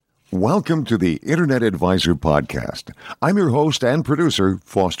Welcome to the Internet Advisor Podcast. I'm your host and producer,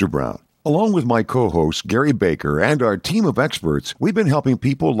 Foster Brown. Along with my co-host, Gary Baker, and our team of experts, we've been helping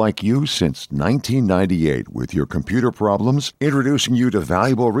people like you since 1998 with your computer problems, introducing you to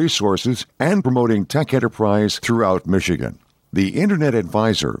valuable resources, and promoting tech enterprise throughout Michigan. The Internet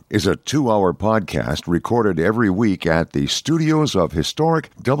Advisor is a 2-hour podcast recorded every week at the studios of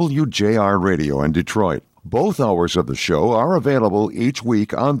historic WJR Radio in Detroit. Both hours of the show are available each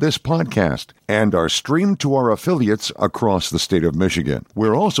week on this podcast and are streamed to our affiliates across the state of Michigan.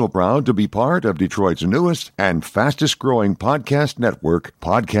 We're also proud to be part of Detroit's newest and fastest-growing podcast network,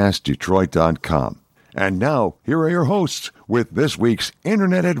 PodcastDetroit.com. And now, here are your hosts with this week's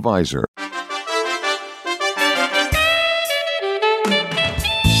Internet Advisor.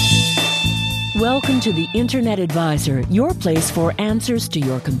 Welcome to the Internet Advisor, your place for answers to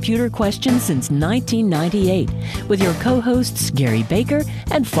your computer questions since 1998, with your co-hosts Gary Baker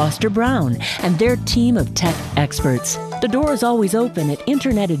and Foster Brown and their team of tech experts. The door is always open at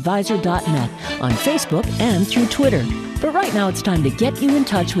internetadvisor.net on Facebook and through Twitter. But right now it's time to get you in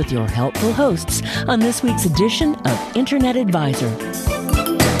touch with your helpful hosts on this week's edition of Internet Advisor.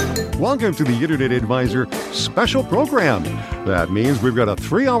 Welcome to the Internet Advisor special program. That means we've got a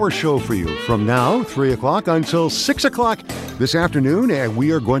 3-hour show for you from now, 3 o'clock, until 6 o'clock this afternoon, and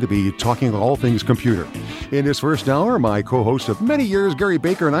we are going to be talking all things computer. In this first hour, my co-host of many years, Gary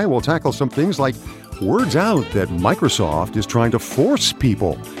Baker, and I will tackle some things like words out that Microsoft is trying to force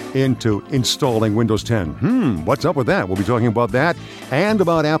people into installing Windows 10. What's up with that? We'll be talking about that and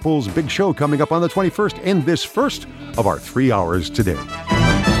about Apple's big show coming up on the 21st in this first of our 3 hours today.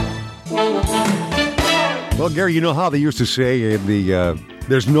 Well, Gary, you know how they used to say in the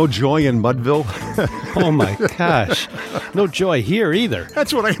there's no joy in Mudville? Oh, my gosh. No joy here either.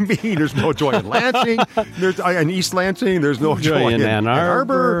 That's what I mean. There's no joy in Lansing. There's in East Lansing. There's no joy in Ann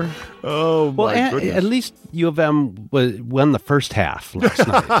Arbor. Oh, my goodness. At least U of M won the first half last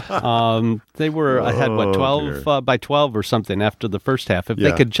night. They were ahead, 12 by 12 or something after the first half. If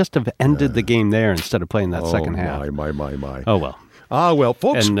they could just have ended the game there instead of playing that second half. My. Oh, well. Well,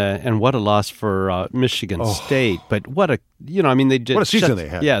 folks. And what a loss for Michigan State. But what a, they did. What a season they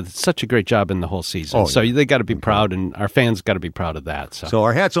had. Yeah, such a great job in the whole season. So they got to be proud, and our fans got to be proud of that. So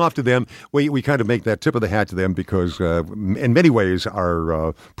our hats off to them. We kind of make that tip of the hat to them because in many ways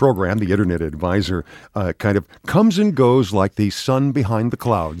our program, the Internet Advisor, kind of comes and goes like the sun behind the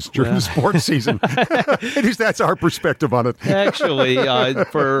clouds during the sports season. At least that's our perspective on it. Actually,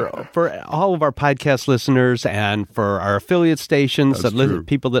 for all of our podcast listeners and for our affiliate stations,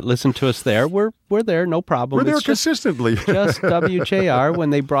 people that listen to us there, we're there, no problem. We're there consistently. Just WJR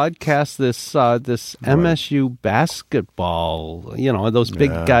when they broadcast this MSU basketball, those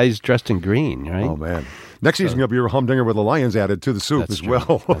big guys dressed in green, right? Oh, man. Next season, you'll be a humdinger with the Lions added to the soup as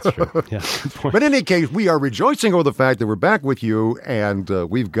well. That's true. Yeah. But in any case, we are rejoicing over the fact that we're back with you, and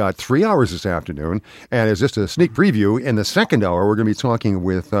we've got 3 hours this afternoon. And as just a sneak preview, in the second hour, we're going to be talking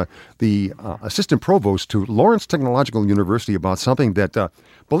with the assistant provost to Lawrence Technological University about something that,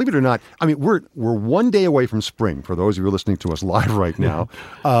 believe it or not, we're 1 day away from spring, for those of you who are listening to us live right now.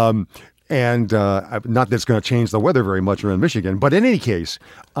 And not that it's going to change the weather very much around Michigan. But in any case,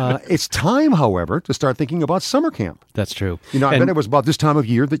 it's time, however, to start thinking about summer camp. That's true. I bet it was about this time of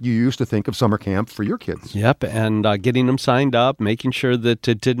year that you used to think of summer camp for your kids. Yep, and getting them signed up, making sure that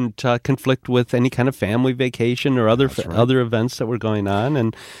it didn't conflict with any kind of family vacation or other events that were going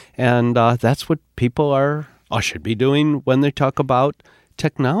on. And that's what people should be doing when they talk about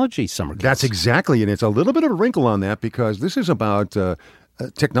technology summer camps. That's exactly, and it's a little bit of a wrinkle on that because this is about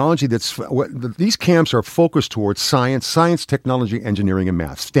technology these camps are focused towards science, technology, engineering, and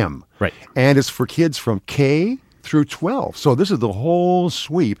math, STEM. Right. And it's for kids from K through 12. So this is the whole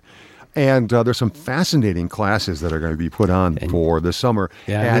sweep. And there's some fascinating classes that are going to be put on for the summer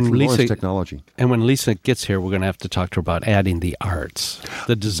at Lawrence Technology. And when Lisa gets here, we're going to have to talk to her about adding the arts,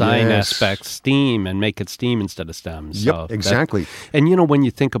 the design aspect, STEAM, and make it STEAM instead of STEM. So exactly. When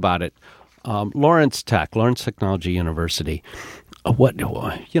you think about it, Lawrence Technology University,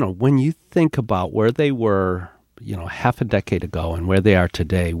 when you think about where they were, half a decade ago and where they are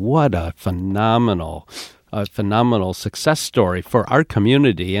today, what a phenomenal success story for our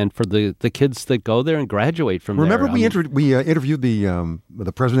community and for the kids that go there and graduate from there. Remember we interviewed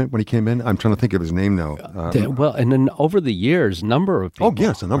the president when he came in? I'm trying to think of his name now. And then over the years, number of people. Oh,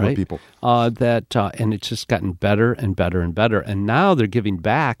 yes, a number of people. And it's just gotten better and better and better. And now they're giving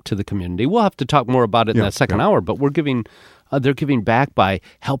back to the community. We'll have to talk more about it in that second hour, but we're giving They're giving back by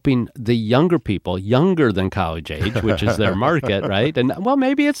helping the younger people, younger than college age, which is their market, right? And well,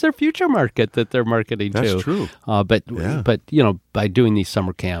 maybe it's their future market that they're marketing to. That's true. But by doing these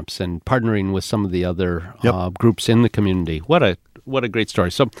summer camps and partnering with some of the other groups in the community, what a great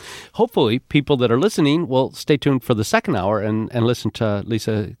story. So hopefully people that are listening will stay tuned for the second hour and listen to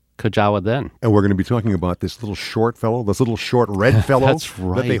Lisa Kajawa then. And we're going to be talking about this little short fellow, this little short red fellow That's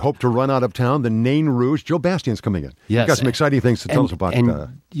right. that they hope to run out of town, the Nain Rouge. Joe Bastian's coming in. Yes. He's got some exciting things to tell us about. And,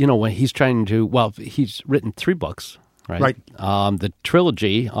 when he's trying to, he's written 3 books, right? Right. The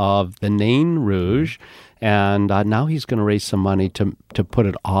trilogy of the Nain Rouge, and now he's going to raise some money to put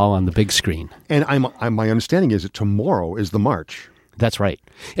it all on the big screen. And my understanding is that tomorrow is the march. That's right.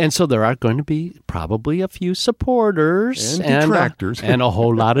 And so there are going to be probably a few supporters and detractors and a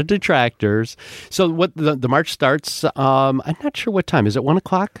whole lot of detractors. So what the march starts, I'm not sure what time. Is it 1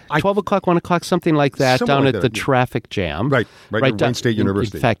 o'clock? 12 o'clock, 1 o'clock, something like that, down at the traffic jam. Right at Wayne State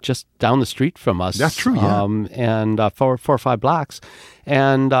University. In fact, just down the street from us. That's true, yeah. And 4 or 5 blocks.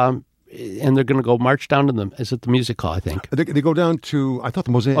 And they're going to go march down to is it the music hall, I think? They go down to, I thought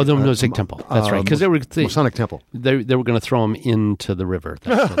the Mosaic. Oh, the Mosaic Temple. That's right. Because they were Masonic Temple. They were going to throw them into the river.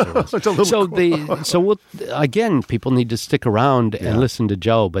 That's what it was. People need to stick around and listen to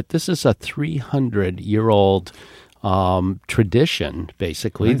Joe. But this is a 300-year-old tradition,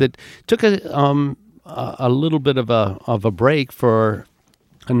 basically, that took a little bit of a break for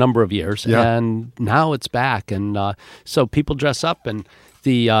a number of years, and now it's back. And so people dress up and.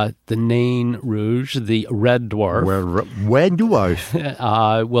 The Nain Rouge, the Red Dwarf,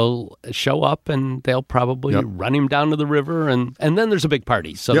 will show up, and they'll probably run him down to the river, and then there's a big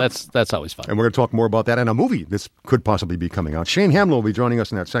party. So that's always fun. And we're going to talk more about that and a movie this could possibly be coming out. Shane Hamlin will be joining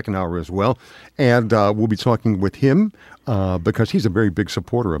us in that second hour as well, and we'll be talking with him because he's a very big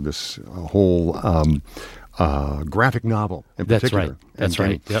supporter of this whole graphic novel in particular. That's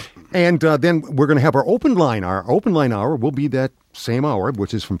right. Yep. And then we're going to have our open line. Our open line hour will be that same hour,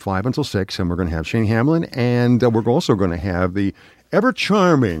 which is from 5 until 6, and we're going to have Shane Hamlin, and we're also going to have the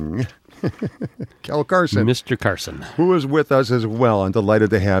ever-charming Cal Carson. Mr. Carson. Who is with us as well. I'm delighted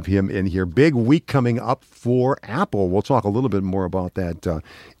to have him in here. Big week coming up for Apple. We'll talk a little bit more about that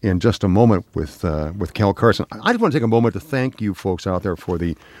in just a moment with Cal Carson. I just want to take a moment to thank you folks out there for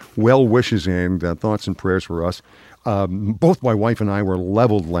the well wishes and thoughts and prayers for us. Both my wife and I were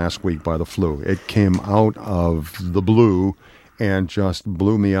leveled last week by the flu. It came out of the blue and just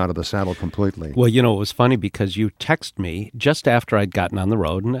blew me out of the saddle completely. Well, it was funny because you texted me just after I'd gotten on the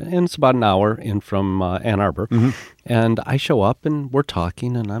road, and it's about an hour in from Ann Arbor, and I show up, and we're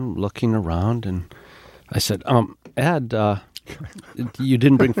talking, and I'm looking around, and I said, Ed, you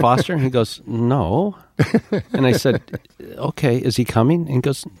didn't bring Foster? And he goes, no. And I said, okay, is he coming? And he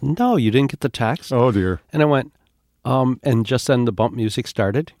goes, no, you didn't get the text? Oh, dear. And I went, and just then the bump music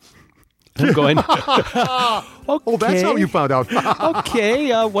started. I'm going, okay. Oh, that's how you found out.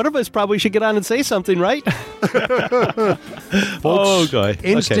 Okay, one of us probably should get on and say something, right? Folks,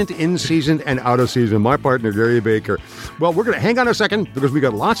 instant in-season and out-of-season. My partner, Gary Baker. Well, we're going to hang on a second because we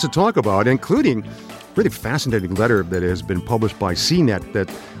got lots to talk about, including a really fascinating letter that has been published by CNET that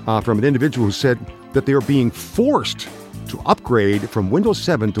from an individual who said that they are being forced to upgrade from Windows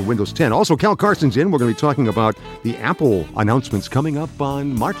 7 to Windows 10. Also, Cal Carson's in. We're going to be talking about the Apple announcements coming up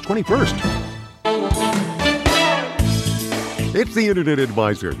on March 21st. It's the Internet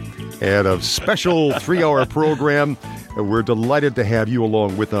Advisor and a special 3-hour program. We're delighted to have you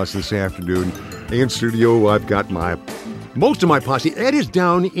along with us this afternoon. In studio, I've got most of my posse. Ed is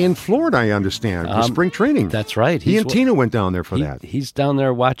down in Florida, I understand, for spring training. That's right. He and Tina went down there for that. He's down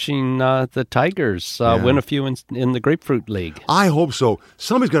there watching the Tigers win a few in the Grapefruit League. I hope so.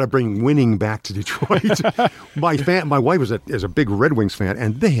 Somebody's got to bring winning back to Detroit. My wife is a big Red Wings fan,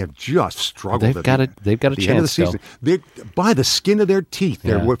 and they have just struggled. They've got a chance end of the season. They're by the skin of their teeth.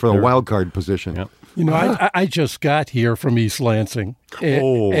 They're for the wild card position. Yep. I just got here from East Lansing.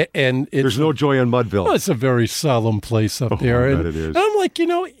 And there's no joy in Mudville. Well, it's a very solemn place up there. I bet it is. And I'm like,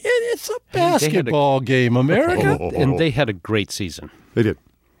 it's a basketball game, America. And they had a great season. They did.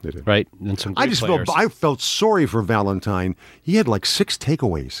 Right? And some great players. I felt sorry for Valentine. He had like 6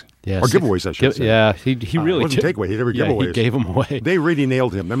 takeaways. Yeah, or giveaways, I should say. Yeah, he really wasn't takeaway. He never giveaways. He gave them away. They really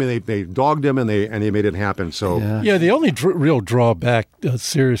nailed him. I mean, they dogged him and they made it happen. So the only real drawback,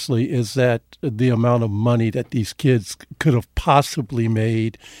 seriously, is that the amount of money that these kids could have possibly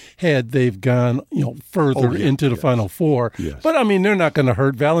made had they've gone further into the Final Four. Yes. But I mean, they're not going to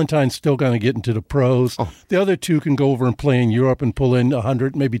hurt. Valentine's still going to get into the pros. The other two can go over and play in Europe and pull in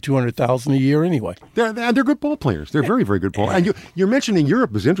 100, maybe 200,000 a year anyway. They're good ball players. They're very, very good ball. And you're mentioning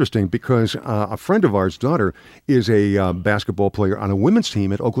Europe is interesting. interesting because a friend of ours' daughter is a basketball player on a women's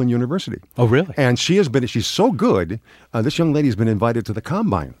team at Oakland University. Oh, really? And she's so good. This young lady's been invited to the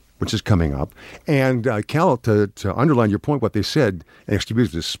Combine, which is coming up. And Cal, to underline your point, what they said, and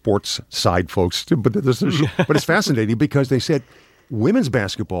excuse the sports side folks, but it's fascinating because they said women's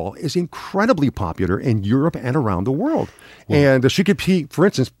basketball is incredibly popular in Europe and around the world. And she could, for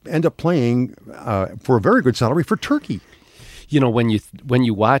instance, end up playing for a very good salary for Turkey. You know, when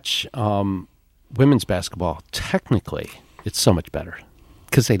you watch women's basketball, technically, it's so much better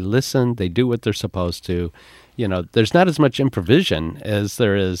because they listen, they do what they're supposed to. You know, there's not as much improvisation as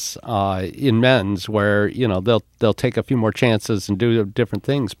there is in men's, where they'll take a few more chances and do different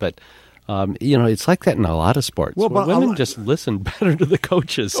things, but. It's like that in a lot of sports. Well, but women just listen better to the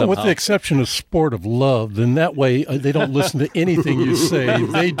coaches somehow. With the exception of sport of love, then that way they don't listen to anything you say.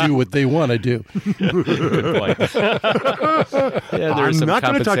 They do what they want to do. Good point. I'm not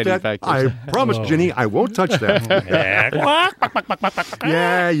going to touch that. Factors. I promise, Ginny, I won't touch that.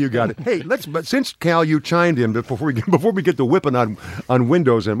 Yeah, you got it. Hey, but since Cal, you chimed in before we get to whipping on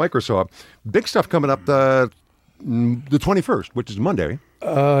Windows and Microsoft, big stuff coming up the 21st, which is Monday.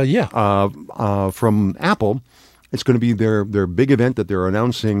 From Apple. It's going to be their big event that they're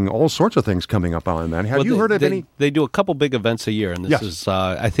announcing all sorts of things coming up on that. Have you heard of any? They do a couple big events a year, and this is,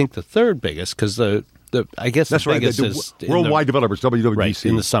 I think, the third biggest because I guess that's the right. biggest is Worldwide Developers, WWDC. Right,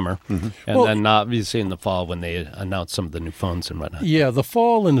 in the summer. Mm-hmm. And then obviously in the fall when they announce some of the new phones and whatnot. Yeah, the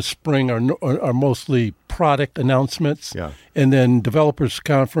fall and the spring are mostly product announcements. Yeah. And then Developers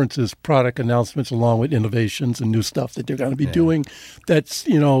Conference is product announcements along with innovations and new stuff that they're going to be doing. That's,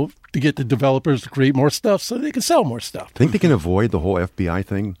 to get the developers to create more stuff so they can sell more stuff. Think they can avoid the whole FBI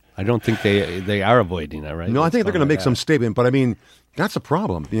thing? I don't think they are avoiding it, right? No, I think they're going to make some statement, but I mean, that's a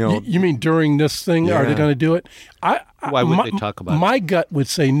problem. You mean during this thing? Yeah. Are they going to do it? Why would they talk about it? My gut would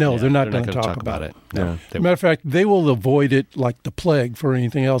say no. They're not going to talk about it. No. Matter of fact, they will avoid it like the plague for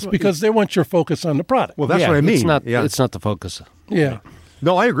anything else because they want your focus on the product. Well, that's what I mean. It's not the focus. Yeah.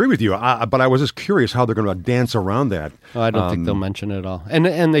 No, I agree with you, but I was just curious how they're going to dance around that. I don't think they'll mention it at all.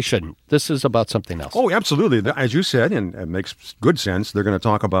 And they shouldn't. This is about something else. Oh, absolutely. As you said, and it makes good sense, they're going to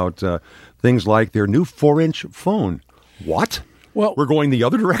talk about things like their new 4-inch phone. What? Well, we're going the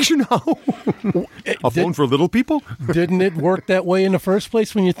other direction now? A phone for little people? Didn't it work that way in the first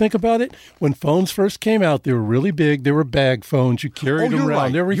place when you think about it? When phones first came out, they were really big. They were bag phones. You carried them around.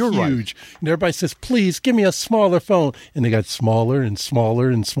 Right. They were huge. Right. And everybody says, please, give me a smaller phone. And they got smaller and smaller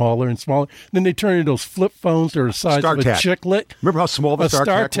and smaller and smaller. Then they turned into those flip phones that are the size of a chiclet. Remember how small the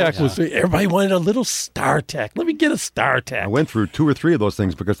StarTAC was? Everybody wanted a little StarTAC. Let me get a StarTAC. I went through 2 or 3 of those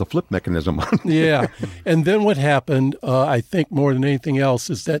things because the flip mechanism. Yeah. And then what happened, I think more than anything else,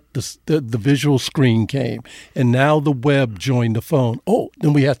 is that the visual screen came, and now the web joined the phone. Oh,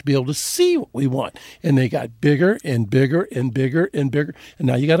 then we have to be able to see what we want. And they got bigger and bigger and bigger and bigger, and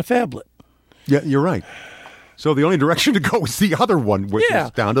now you got a phablet. Yeah, you're right. So the only direction to go is the other one, which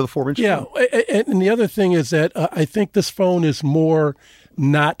is down to the 4-inch phone. Yeah, and the other thing is that I think this phone is more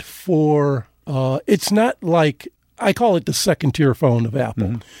not for it's not like, I call it the second-tier phone of Apple.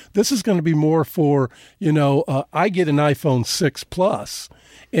 Mm-hmm. This is going to be more for, I get an iPhone 6 Plus,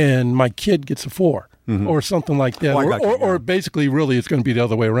 and my kid gets a 4. Mm-hmm. Or something like that. Or basically, really, it's going to be the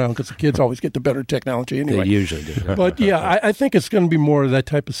other way around because the kids always get the better technology anyway. They usually do. But, I think it's going to be more of that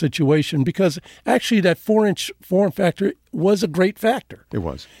type of situation because actually that 4-inch form factor was a great factor. It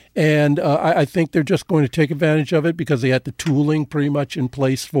was. And I think they're just going to take advantage of it because they had the tooling pretty much in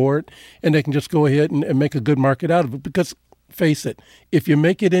place for it, and they can just go ahead and make a good market out of it because, face it, if you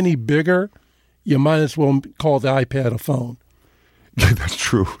make it any bigger, you might as well call the iPad a phone. That's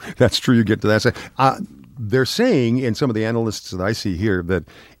true. That's true. You get to that. They're saying in some of the analysts that I see here that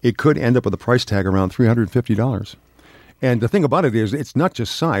it could end up with a price tag around $350. And the thing about it is it's not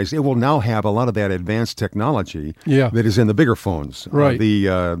just size. It will now have a lot of that advanced technology that is in the bigger phones. Right.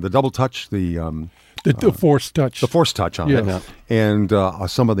 The double touch, the Force Touch. The Force Touch on it. And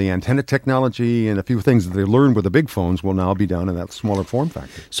some of the antenna technology and a few things that they learned with the big phones will now be down in that smaller form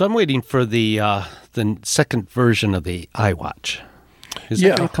factor. So I'm waiting for the second version of the iWatch. Is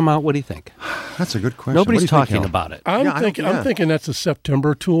that going to come out? What do you think? That's a good question. Nobody's talking about it. I'm thinking that's a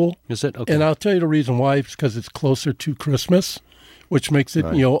September tool. Is it? Okay. And I'll tell you the reason why. It's because it's closer to Christmas, which makes it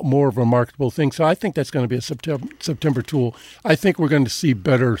more of a marketable thing. So I think that's going to be a September tool. I think we're going to see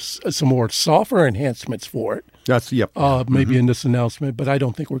some more software enhancements for it. Maybe in this announcement, but I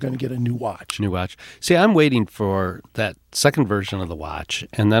don't think we're going to get a new watch. See, I'm waiting for that second version of the watch,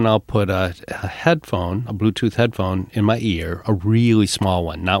 and then I'll put a headphone, a Bluetooth headphone, in my ear, a really small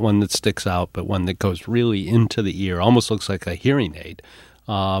one, not one that sticks out, but one that goes really into the ear, almost looks like a hearing aid.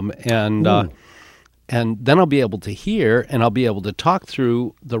 And then I'll be able to hear, and I'll be able to talk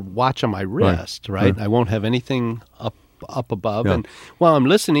through the watch on my wrist, right? I won't have anything up above. Yeah. And while I'm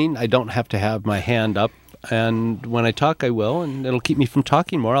listening, I don't have to have my hand up. And when I talk, I will, and it'll keep me from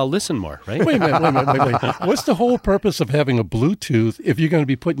talking more. I'll listen more, right? Wait a minute. What's the whole purpose of having a Bluetooth if you're going to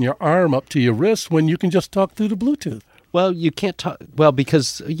be putting your arm up to your wrist when you can just talk through the Bluetooth? Well, you can't talk. Well,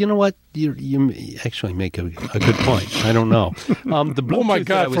 because you know what, you actually make a good point. I don't know. The Bluetooth, oh my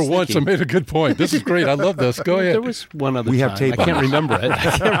God! For once, I made a good point. This is great. I love this. Go ahead. There was one other. We time. have tape. I can't remember it. I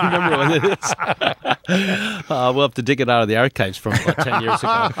can't remember what it is. We'll have to dig it out of the archives from about 10 years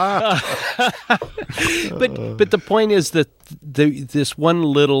ago. But the point is that this one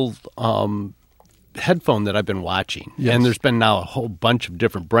little headphone that I've been watching, and there's been now a whole bunch of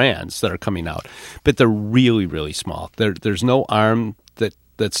different brands that are coming out, but they're really, really small. There's no arm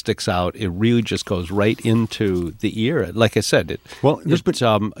that sticks out. It really just goes right into the ear. Like I said, it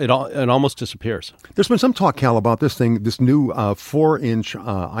almost disappears. There's been some talk, Cal, about this new 4-inch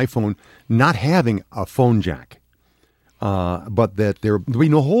iPhone not having a phone jack, but that there'll be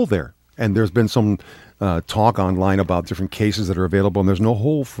no hole there. And there's been some talk online about different cases that are available, and there's no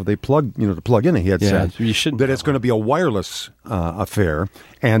hole for to plug in a headset. Yeah, you shouldn't. That it's going to be a wireless affair,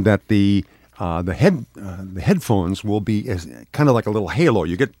 and that the headphones will be kind of like a little halo.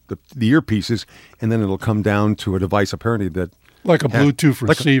 You get the earpieces, and then it'll come down to a device apparently that like a Bluetooth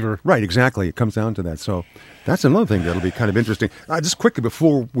receiver. Right, exactly. It comes down to that. So that's another thing that'll be kind of interesting. Just quickly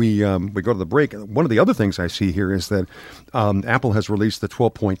before we go to the break, one of the other things I see here is that Apple has released the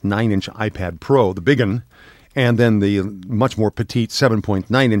 12.9-inch iPad Pro, the big one, and then the much more petite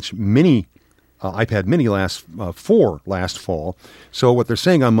 7.9-inch mini iPad mini last fall. So what they're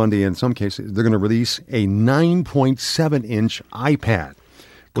saying on Monday, in some cases, they're going to release a 9.7-inch iPad.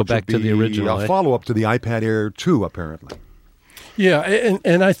 Go back to the original. A follow-up to the iPad Air 2, apparently. Yeah,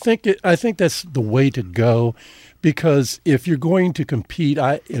 and I think that's the way to go, because if you're going to compete,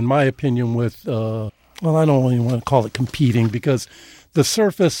 in my opinion, with I don't even want to call it competing, because the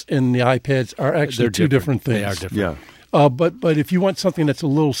Surface and the iPads are actually two different things. They are different. Yeah. But if you want something that's a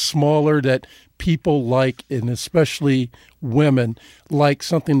little smaller that people like, and especially women like,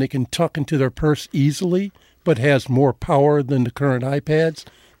 something they can tuck into their purse easily, but has more power than the current iPads,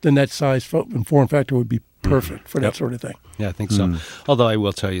 then that size and form factor would be perfect for that sort of thing. Yeah, I think so. Although I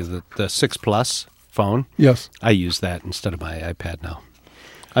will tell you that the 6 Plus phone, yes, I use that instead of my iPad now.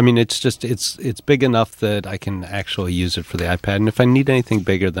 I mean, it's big enough that I can actually use it for the iPad. And if I need anything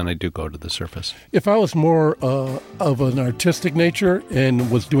bigger, then I do go to the Surface. If I was more of an artistic nature and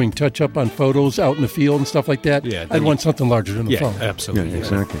was doing touch-up on photos out in the field and stuff like that, I'd want something larger than the phone. Absolutely. Yeah,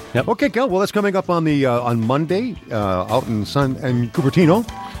 exactly. Yep. Okay, Kel, well, that's coming up on the on Monday out in Cupertino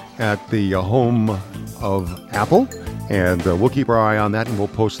at the home of Apple. And we'll keep our eye on that, and we'll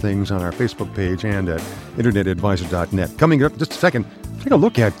post things on our Facebook page and at internetadvisor.net. Coming up in just a second, take a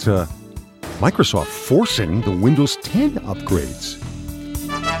look at Microsoft forcing the Windows 10 upgrades.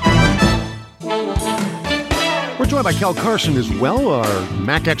 We're joined by Cal Carson as well, our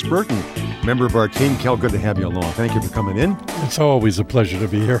Mac expert and member of our team. Cal, good to have you along. Thank you for coming in. It's always a pleasure to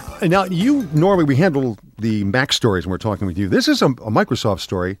be here. And now, normally we handle the Mac stories when we're talking with you. This is a Microsoft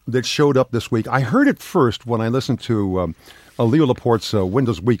story that showed up this week. I heard it first when I listened to Leo Laporte's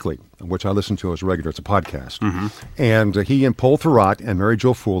Windows Weekly, which I listen to as regular. It's a podcast. Mm-hmm. And he and Paul Thurrott and Mary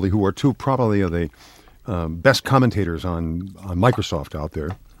Jo Foley, who are two probably of the best commentators on Microsoft out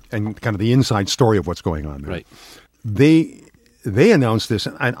there, and kind of the inside story of what's going on there. Right. They announced this,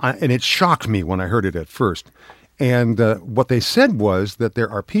 and it shocked me when I heard it at first. And what they said was that there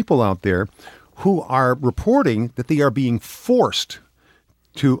are people out there who are reporting that they are being forced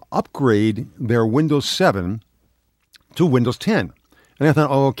to upgrade their Windows 7 to Windows 10. And I thought,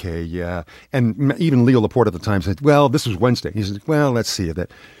 oh, okay, yeah. And even Leo Laporte at the time said, well, this was Wednesday. He said, well, let's see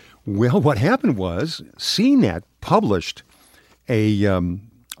that. Well, what happened was CNET published a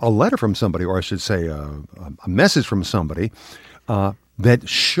letter from somebody, or I should say a message from somebody that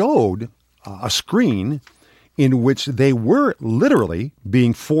showed a screen in which they were literally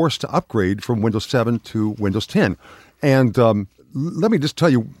being forced to upgrade from Windows 7 to Windows 10. And let me just tell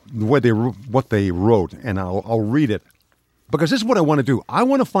you what they wrote, and I'll read it. Because this is what I want to do. I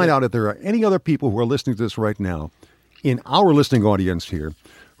want to find out if there are any other people who are listening to this right now in our listening audience here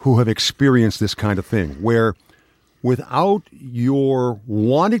who have experienced this kind of thing, where without your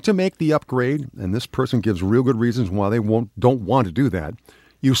wanting to make the upgrade, and this person gives real good reasons why they don't want to do that,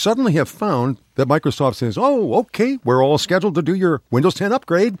 you suddenly have found that Microsoft says, oh, okay, we're all scheduled to do your Windows 10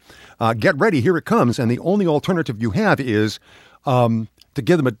 upgrade. Get ready, here it comes. And the only alternative you have is to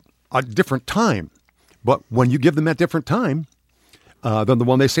give them a different time. But when you give them that different time, than the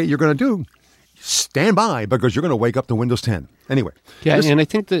one they say you're going to do, stand by because you're going to wake up to Windows 10. Anyway. Yeah, and I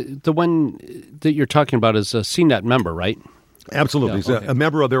think the one that you're talking about is a CNET member, right? Absolutely. Yeah, He's a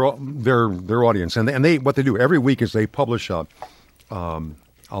member of their audience. And they what they do every week is they publish a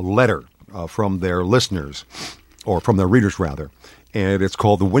letter from their listeners, or from their readers, rather. And it's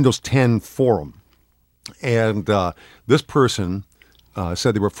called the Windows 10 Forum. And this person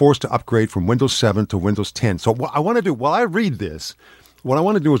said they were forced to upgrade from Windows 7 to Windows 10. So what I want to do, while I read this, what I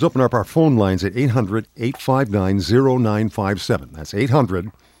want to do is open up our phone lines at 800-859-0957. That's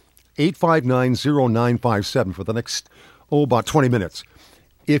 800-859-0957 for the next, about 20 minutes.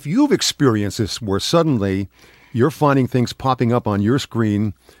 If you've experienced this where suddenly you're finding things popping up on your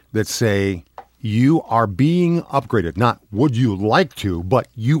screen that say you are being upgraded, not would you like to, but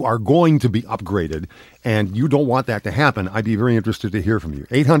you are going to be upgraded, and you don't want that to happen, I'd be very interested to hear from you.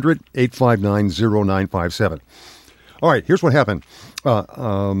 800-859-0957. All right, here's what happened.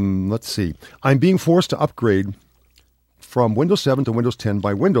 Let's see. I'm being forced to upgrade from Windows 7 to Windows 10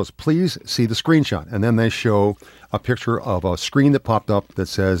 by Windows. Please see the screenshot. And then they show a picture of a screen that popped up that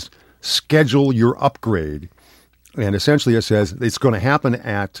says, schedule your upgrade. And essentially it says it's going to happen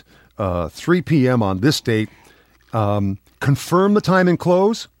at 3 p.m. on this date. Confirm the time and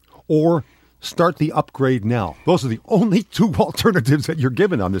close, or start the upgrade now. Those are the only two alternatives that you're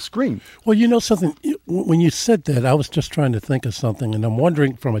given on the screen. Well, you know something, when you said that, I was just trying to think of something, and I'm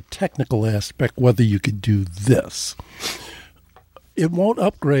wondering from a technical aspect whether you could do this. It won't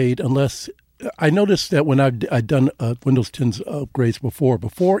upgrade unless, I noticed that when I've done Windows 10's upgrades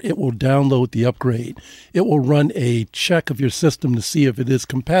before it will download the upgrade, it will run a check of your system to see if it is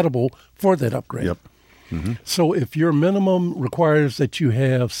compatible for that upgrade. Yep. Mm-hmm. So if your minimum requires that you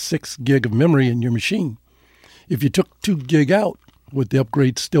have 6 gig of memory in your machine, if you took 2 gig out, would the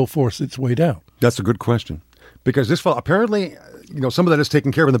upgrade still force its way down? That's a good question. Because this fellow, apparently, some of that is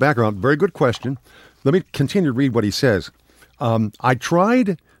taken care of in the background. Very good question. Let me continue to read what he says. I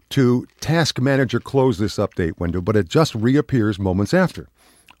tried to Task Manager close this update window, but it just reappears moments after.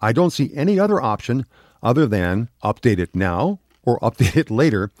 I don't see any other option other than update it now or update it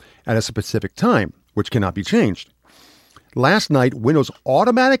later at a specific time, which cannot be changed. Last night, Windows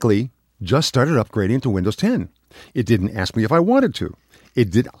automatically just started upgrading to Windows 10. It didn't ask me if I wanted to.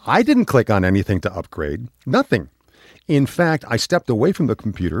 I didn't click on anything to upgrade. Nothing. In fact, I stepped away from the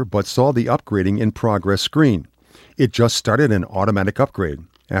computer but saw the upgrading in progress screen. It just started an automatic upgrade.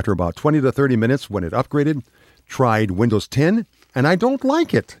 After about 20 to 30 minutes when it upgraded, tried Windows 10, and I don't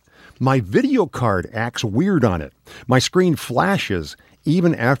like it. My video card acts weird on it. My screen flashes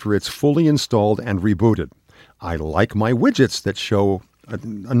even after it's fully installed and rebooted. I like my widgets that show a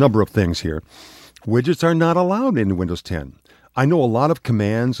number of things here. Widgets are not allowed in Windows 10. I know a lot of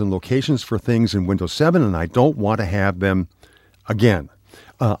commands and locations for things in Windows 7, and I don't want to have them again.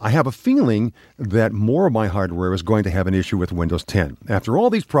 I have a feeling that more of my hardware is going to have an issue with Windows 10. After all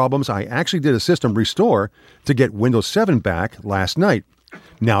these problems, I actually did a system restore to get Windows 7 back last night.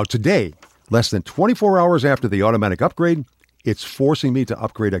 Now today, less than 24 hours after the automatic upgrade, it's forcing me to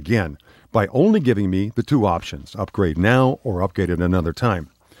upgrade again by only giving me the two options, upgrade now or upgrade at another time.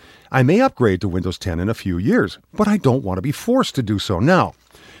 I may upgrade to Windows 10 in a few years, but I don't want to be forced to do so now.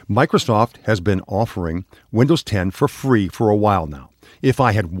 Microsoft has been offering Windows 10 for free for a while now. If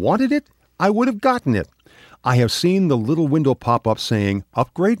I had wanted it, I would have gotten it. I have seen the little window pop up saying,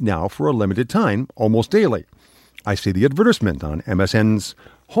 upgrade now for a limited time, almost daily. I see the advertisement on MSN's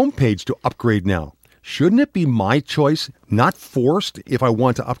homepage to upgrade now. Shouldn't it be my choice, not forced, if I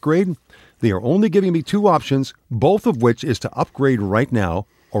want to upgrade? They are only giving me two options, both of which is to upgrade right now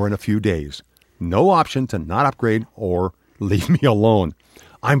or in a few days. No option to not upgrade or leave me alone.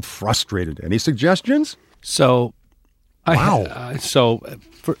 I'm frustrated. Any suggestions? So, wow.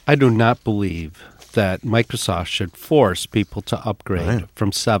 I do not believe that Microsoft should force people to upgrade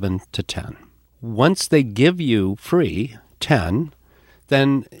from 7 to 10. Once they give you free 10,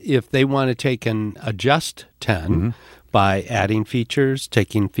 then if they want to take and adjust 10 by adding features,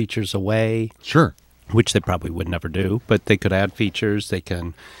 taking features away, sure, which they probably would never do, but they could add features. They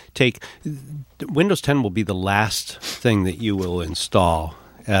can take Windows 10 will be the last thing that you will install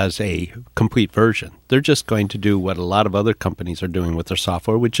as a complete version. They're just going to do what a lot of other companies are doing with their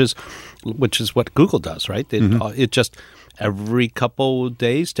software, which is what Google does, right? It just every couple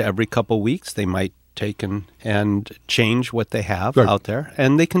days to every couple weeks, they might take and change what they have out there,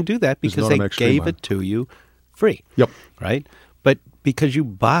 and they can do that because they gave it to you free. Yep. Right? But because you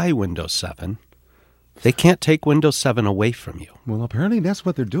buy Windows 7, they can't take Windows 7 away from you. Well, apparently that's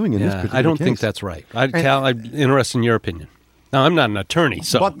what they're doing in this particular case. I don't think that's right. I'm interested in your opinion. Now, I'm not an attorney,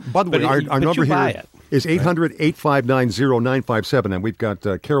 so by the way, our number here, buy it. is 800-859-0957. And we've got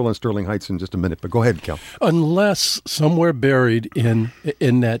Carol in Sterling Heights in just a minute. But go ahead, Cal. Unless somewhere buried in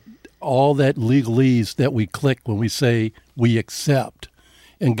that all that legalese that we click when we say we accept,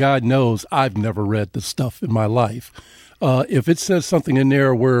 and God knows I've never read the stuff in my life. If it says something in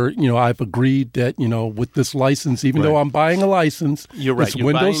there where, I've agreed that, with this license, even though I'm buying a license, you're right. It's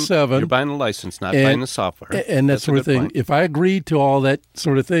Windows 7. You're buying the license, not buying the software. And that sort of thing. Point. If I agreed to all that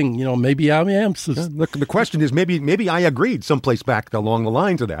sort of thing, maybe I am. The question is, maybe I agreed someplace back along the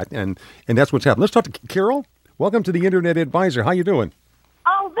lines of that, and that's what's happened. Let's talk to Carol. Welcome to the Internet Advisor. How you doing?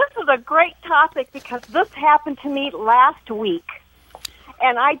 Oh, this is a great topic because this happened to me last week.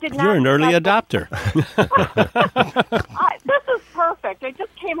 And I did not. You're an early adopter. This is perfect. I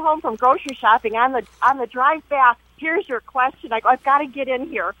just came home from grocery shopping. On the drive back, here's your question. I've got to get in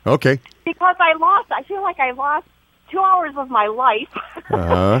here. Okay. Because I feel like I lost 2 hours of my life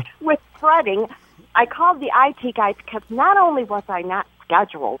with threading. I called the IT guy because not only was I not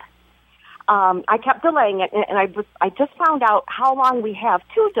scheduled, I kept delaying it, and I just found out how long we have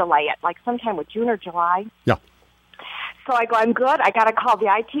to delay it, like sometime with June or July. Yeah. So I go, I'm good. I got to call the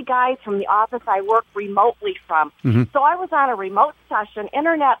IT guys from the office I work remotely from. Mm-hmm. So I was on a remote session,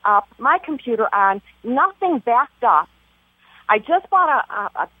 internet up, my computer on, nothing backed up. I just bought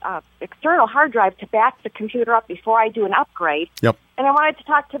a external hard drive to back the computer up before I do an upgrade. Yep. And I wanted to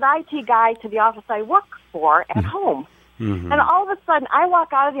talk to the IT guy to the office I work for at home. Mm-hmm. And all of a sudden, I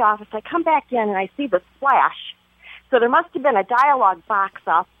walk out of the office, I come back in, and I see this flash. So there must have been a dialog box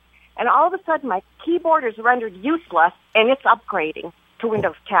up. And all of a sudden, my keyboard is rendered useless, and it's upgrading to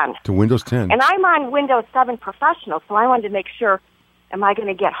Windows 10. To Windows 10. And I'm on Windows 7 Professional, so I wanted to make sure, am I going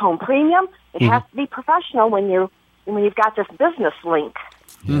to get Home Premium? It has to be professional when you've got this business link.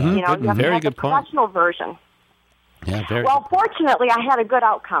 Mm-hmm. You have to have the professional version. Yeah, very well, fortunately, I had a good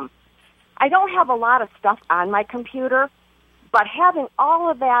outcome. I don't have a lot of stuff on my computer, but having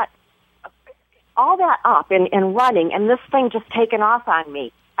all that up and running, and this thing just taken off on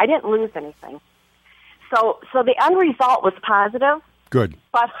me, I didn't lose anything. So the end result was positive. Good.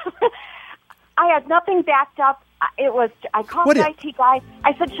 But I had nothing backed up. I called the IT guy.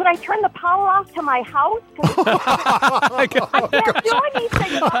 I said, should I turn the power off to my house? I can't do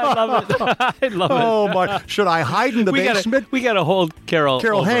anything. I love it. I love it. Oh, my. Should I hide in the basement? We got to hold Carol.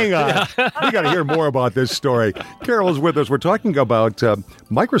 Carol, hang on. We got to hear more about this story. Carol is with us. We're talking about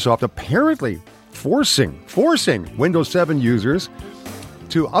Microsoft apparently forcing Windows 7 users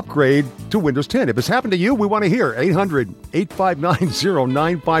to upgrade to Windows 10. If this happened to you, we want to hear.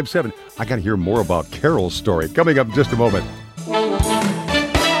 800-859-0957. I got to hear more about Carol's story. Coming up in just a moment.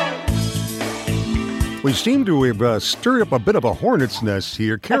 We seem to have stirred up a bit of a hornet's nest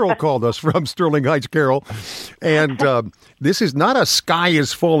here. Carol called us from Sterling Heights, Carol. And this is not a sky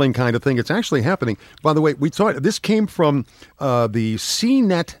is falling kind of thing. It's actually happening. By the way, this came from the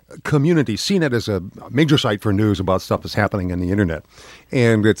CNET community. CNET is a major site for news about stuff that's happening in the Internet.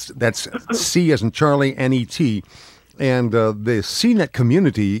 And that's C as in Charlie, N-E-T. And the CNET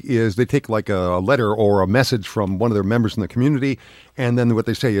community is they take like a letter or a message from one of their members in the community, and then what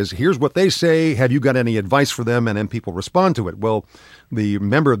they say is, here's what they say, have you got any advice for them? And then people respond to it. Well, the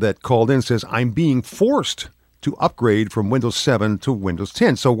member that called in says, I'm being forced to upgrade from Windows 7 to Windows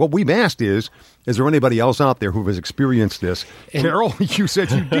 10. So what we've asked is there anybody else out there who has experienced this? And Carol, you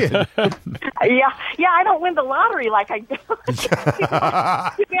said you did. Yeah, I don't win the lottery like I do.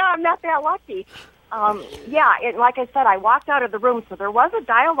 Yeah, I'm not that lucky. Like I said, I walked out of the room, so there was a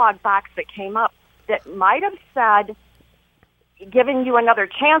dialog box that came up that might have said, giving you another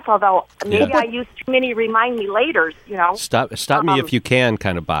chance, although maybe I used too many remind me laters, Stop me if you can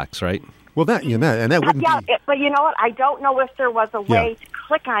kind of box, right? Well, that wouldn't be... But you know what? I don't know if there was a way to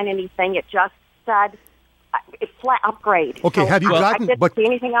click on anything. It just said, flat upgrade. Okay, so I didn't see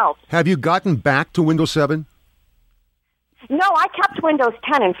anything else. Have you gotten back to Windows 7? No, I kept Windows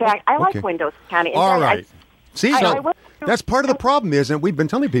 10. In fact, I like Windows 10. All right. That's part of the problem, isn't it? We've been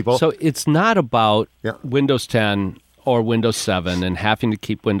telling people. So it's not about Windows 10 or Windows 7 and having to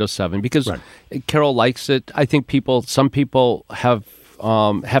keep Windows 7 because Carol likes it. I think some people have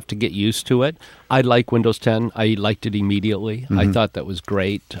to get used to it. I like Windows 10. I liked it immediately. Mm-hmm. I thought that was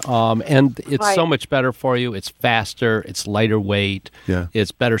great. And it's so much better for you. It's faster. It's lighter weight. Yeah.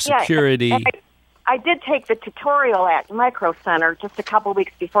 It's better security. I did take the tutorial at Micro Center just a couple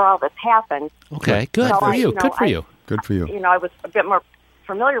weeks before all this happened. Okay, good for you. Good for you. Good for you. I was a bit more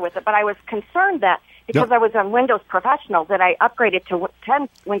familiar with it, but I was concerned that because I was on Windows Professional that I upgraded to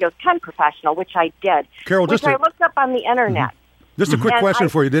Windows 10 Professional, which I did. Carol, I looked up on the Internet. Just a quick question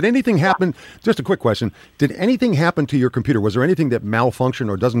for you. Did anything happen? Just a quick question. Did anything happen to your computer? Was there anything that malfunctioned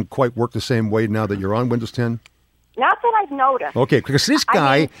or doesn't quite work the same way now that you're on Windows 10? Not that I've noticed. Okay, because this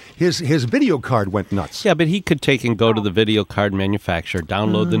guy, his video card went nuts. Yeah, but he could take and go to the video card manufacturer,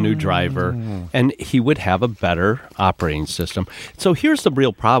 download the new driver, and he would have a better operating system. So here's the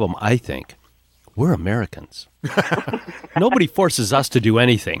real problem, I think. We're Americans. Nobody forces us to do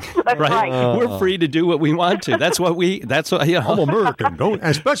anything, right? We're free to do what we want to. That's what I'm American,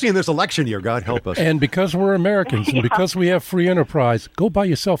 especially in this election year, God help us. And because we're Americans and because we have free enterprise, go buy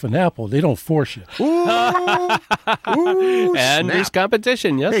yourself an Apple. They don't force you. Ooh, and there's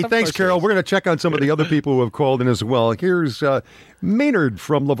competition, yes. Hey, thanks, Carol. We're going to check on some of the other people who have called in as well. Here's Maynard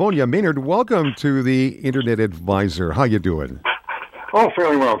from Livonia. Maynard, welcome to the Internet Advisor. How you doing? Oh,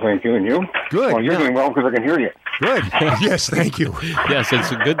 fairly well, thank you. And you? Good. Well, you're doing well because I can hear you. Good. Yes, thank you. Yes,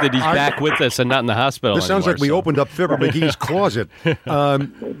 it's good that he's back with us and not in the hospital This sounds like we opened up Fibber McGee's closet.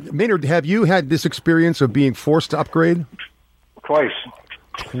 Maynard, have you had this experience of being forced to upgrade? Twice.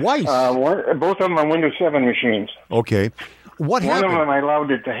 Twice? Both of them on Windows 7 machines. Okay. What happened? One of them I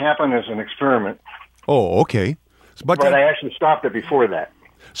allowed it to happen as an experiment. Oh, okay. But I actually stopped it before that.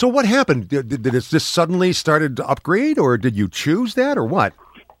 So what happened? Did it just suddenly started to upgrade, or did you choose that, or what?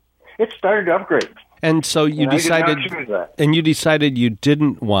 It started to upgrade. And so you decided, I did not choose that. and you decided you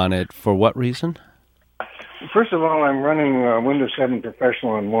didn't want it for what reason? First of all, I'm running Windows 7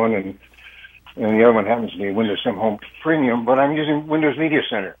 Professional on one, and the other one happens to be Windows 7 Home Premium, but I'm using Windows Media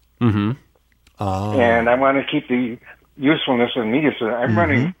Center. Mm-hmm. Oh. And I want to keep the usefulness of Media Center. I'm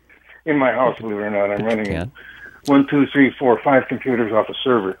running, in my house, believe it or not, I'm running 1, 2, 3, 4, 5 computers off a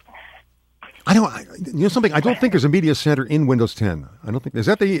server. I don't think there's a media center in Windows 10. I don't think is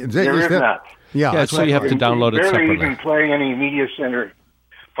that the. There is not. Yeah, so you have to download it separately. Barely even play any Media Center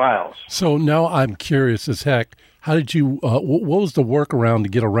files. So now I'm curious as heck. How did you? What was the workaround to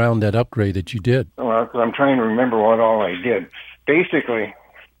get around that upgrade that you did? Well, because I'm trying to remember what all I did. Basically,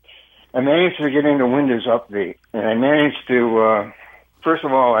 I managed to get into Windows Update, and I managed to. First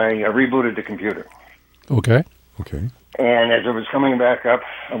of all, I rebooted the computer. Okay. Okay. And as it was coming back up,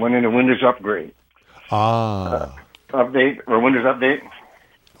 I went into Windows Upgrade. Update, or Windows Update?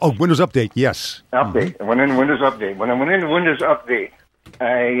 Oh, Windows Update, yes. Update. I went into Windows Update. When I went into Windows Update,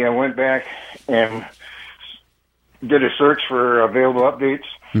 I went back and did a search for available updates.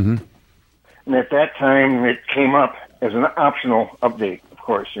 Mm-hmm. And at that time, it came up as an optional update, of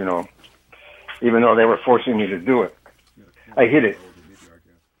course, even though they were forcing me to do it. I hit it.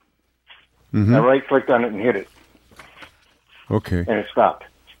 Mm-hmm. I right-clicked on it and hit it. Okay. And it stopped.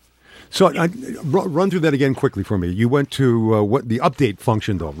 So run through that again quickly for me. You went to what the update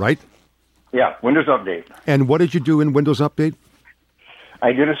function, though, right? Yeah, Windows Update. And what did you do in Windows Update?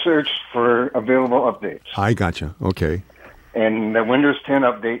 I did a search for available updates. I gotcha. Okay. And the Windows 10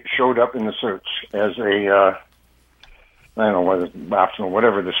 update showed up in the search as a, I don't know whether it's optional,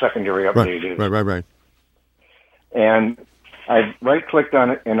 whatever the secondary update is. Right. And I right-clicked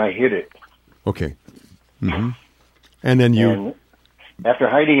on it and I hit it. Okay. Mm-hmm. And then you... And after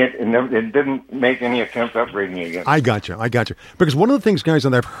hiding it, it didn't make any attempt to upgrade me again. I gotcha. Because one of the things, guys,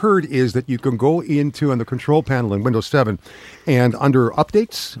 that I've heard is that you can go into on the control panel in Windows 7, and under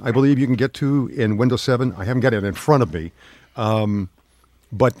updates, I believe you can get to in Windows 7. I haven't got it in front of me.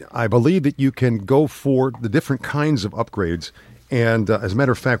 But I believe that you can go for the different kinds of upgrades. And as a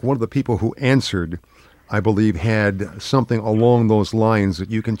matter of fact, one of the people who answered, I believe, had something along those lines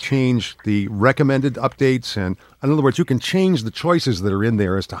that you can change the recommended updates. And in other words, you can change the choices that are in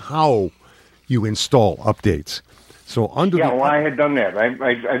there as to how you install updates. So I had done that.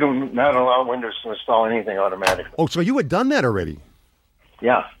 I don't not allow Windows to install anything automatically. Oh, so you had done that already?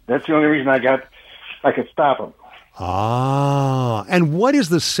 Yeah, that's the only reason I could stop them. Ah, and what is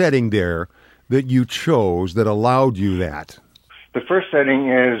the setting there that you chose that allowed you that? The first setting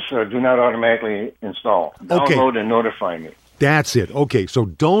is do not automatically install. Download and notify me. That's it. Okay, so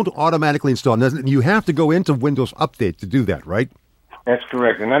don't automatically install. Now, you have to go into Windows Update to do that, right? That's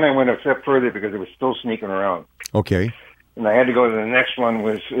correct. And then I went a step further because it was still sneaking around. Okay. And I had to go to the next one,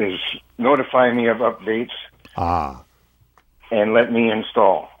 which is notify me of updates. And let me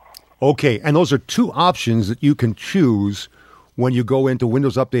install. Okay, and those are two options that you can choose when you go into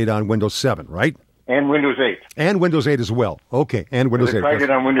Windows Update on Windows 7, right? And Windows 8. And Windows 8 as well. Okay, and Windows 8. I tried it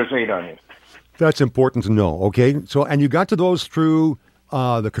on Windows 8 on you. That's important to know. Okay, so and you got to those through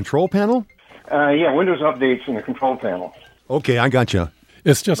the control panel? Yeah, Windows Updates in the control panel. Okay, I gotcha.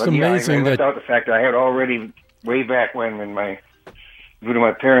 It's just amazing I left out the fact that I had already, way back when in my due to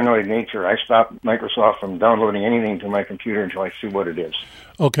my paranoid nature, I stopped Microsoft from downloading anything to my computer until I see what it is.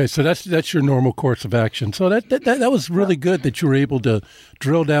 Okay, so that's your normal course of action. So that was really good that you were able to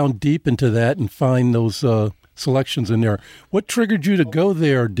drill down deep into that and find those selections in there. What triggered you to go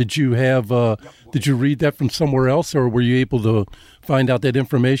there? Did you read that from somewhere else, or were you able to find out that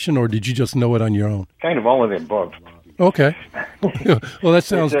information, or did you just know it on your own? Kind of all of the above. Okay. Well, that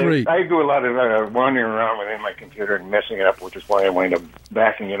sounds great. I do a lot of wandering around within my computer and messing it up, which is why I wind up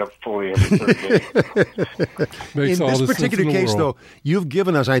backing it up fully every third day. In this particular case, though, you've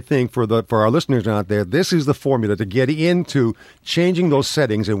given us, I think, for our listeners out there, this is the formula to get into changing those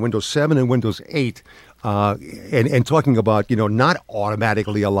settings in Windows 7 and Windows 8, and talking about, not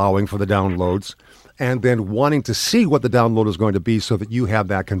automatically allowing for the downloads, and then wanting to see what the download is going to be so that you have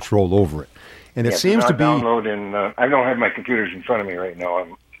that control over it. And it seems to be... I don't have my computers in front of me right now.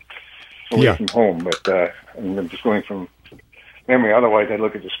 I'm away from home, but I'm just going from memory. Otherwise, I'd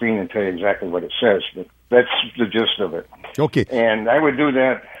look at the screen and tell you exactly what it says. But that's the gist of it. Okay. And I would do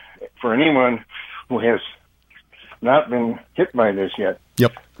that for anyone who has not been hit by this yet.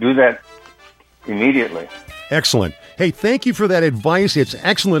 Yep. Do that immediately. Excellent. Hey, thank you for that advice. It's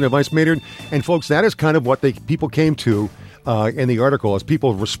excellent advice, Maynard. And folks, that is kind of what people came to in the article as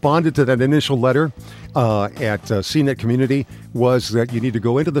people responded to that initial letter at CNET Community, was that you need to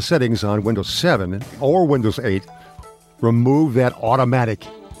go into the settings on Windows 7 or Windows 8, remove that automatic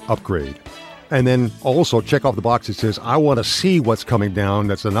upgrade, and then also check off the box that says, I want to see what's coming down.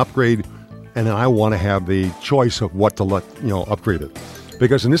 That's an upgrade, and then I want to have the choice of what to upgrade it.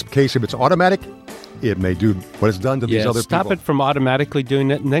 Because in this case, if it's automatic, it may do what it's done to these other people. Stop it from automatically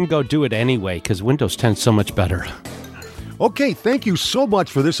doing it, and then go do it anyway, because Windows 10 is so much better. Okay, thank you so much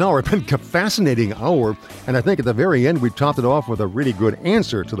for this hour. It's been a fascinating hour, and I think at the very end we topped it off with a really good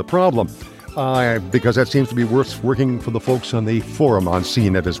answer to the problem, because that seems to be working for the folks on the forum on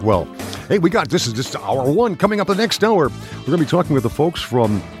CNET as well. Hey, this is just hour one. Coming up the next hour, we're going to be talking with the folks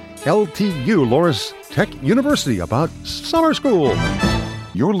from LTU, Loras Tech University, about summer school.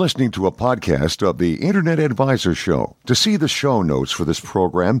 You're listening to a podcast of the Internet Advisor Show. To see the show notes for this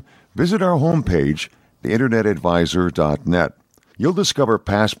program, visit our homepage, theinternetadvisor.net. You'll discover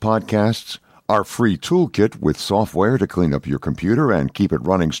past podcasts, our free toolkit with software to clean up your computer and keep it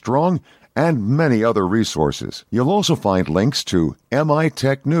running strong, and many other resources. You'll also find links to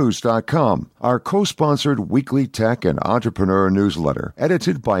mitechnews.com, our co-sponsored weekly tech and entrepreneur newsletter,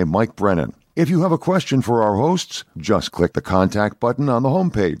 edited by Mike Brennan. If you have a question for our hosts, just click the contact button on the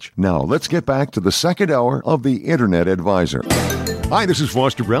homepage. Now, let's get back to the second hour of the Internet Advisor. Hi, this is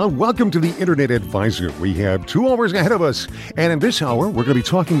Foster Brown. Welcome to the Internet Advisor. We have 2 hours ahead of us, and in this hour, we're going to be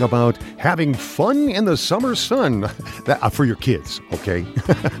talking about having fun in the summer sun. For your kids, okay?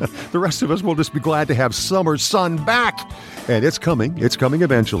 The rest of us will just be glad to have summer sun back, and it's coming. It's coming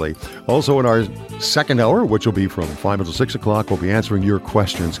eventually. Also, in our second hour, which will be from 5 until 6 o'clock, we'll be answering your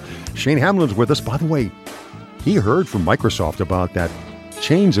questions. Shane Hamlin's with us. By the way, he heard from Microsoft about that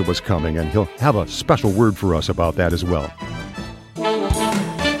change that was coming, and he'll have a special word for us about that as well.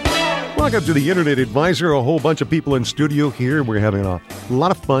 Welcome to the Internet Advisor. A whole bunch of people in studio here. We're having a lot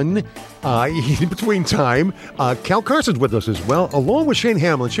of fun in between time. Cal Carson's with us as well, along with Shane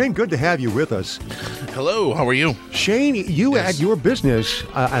Hamlin. Shane, good to have you with us. Hello, how are you? Shane, you at your business,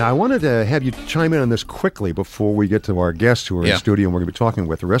 and I wanted to have you chime in on this quickly before we get to our guests who are in studio and we're going to be talking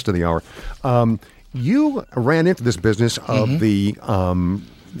with the rest of the hour. You ran into this business of the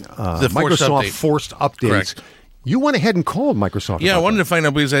Microsoft forced updates. Correct. You went ahead and called Microsoft. Yeah, I wanted to find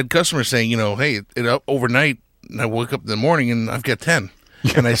out because I had customers saying, hey, overnight, and I woke up in the morning and I've got 10.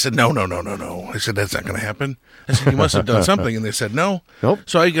 And I said, no. I said, that's not going to happen. I said, you must have done something. And they said, no. Nope.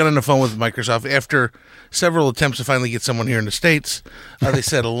 So I got on the phone with Microsoft. After several attempts to finally get someone here in the States, they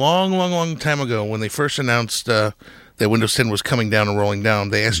said a long time ago when they first announced that Windows 10 was coming down and rolling down,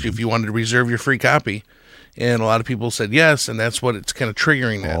 they asked you if you wanted to reserve your free copy. And a lot of people said yes, and that's what it's kind of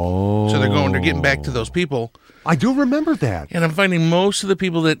triggering that. Oh. So they're getting back to those people. I do remember that. And I'm finding most of the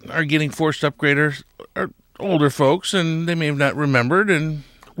people that are getting forced upgraders are older folks, and they may have not remembered.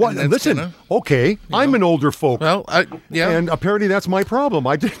 Well, listen, okay, I'm an older folk. Well, and apparently that's my problem.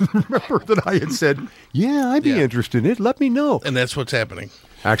 I didn't remember that I had said, I'd be interested in it. Let me know. And that's what's happening.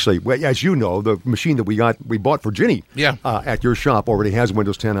 Actually, as you know, the machine that we bought for Ginny at your shop already has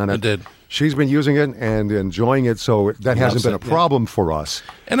Windows 10 on it. It did. She's been using it and enjoying it, so that hasn't been a problem for us.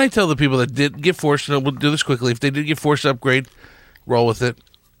 And I tell the people that did get forced, we'll do this quickly, if they did get forced to upgrade, roll with it.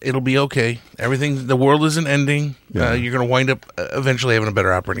 It'll be okay. The world isn't ending. You're going to wind up eventually having a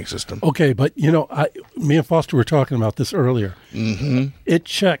better operating system. Okay, but me and Foster were talking about this earlier. Mm-hmm. It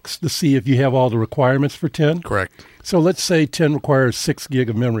checks to see if you have all the requirements for 10. Correct. So let's say 10 requires 6 gig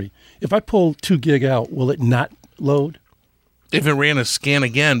of memory. If I pull 2 gig out, will it not load? If it ran a scan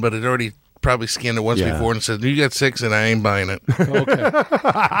again, but it already probably scanned it once before and said, you got 6 and I ain't buying it. Okay.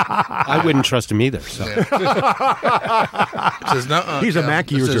 I wouldn't trust him either. So. It says, He's Cal. a Mac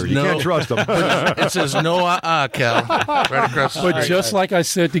user. You can't trust him. It says, no, Cal. Right across the But street. just like I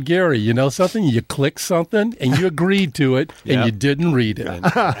said to Gary, you know something? You click something and you agreed to it and you didn't read it.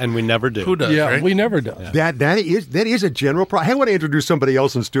 And we never do. Who does, right? We never do. That is a general problem. I want to introduce somebody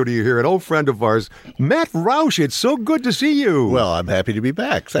else in studio here, an old friend of ours, Matt Rouge. It's so good to see you. Well, I'm happy to be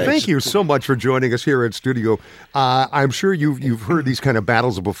back. Thanks. Thank you so much for joining us here at studio. I'm sure you've heard these kind of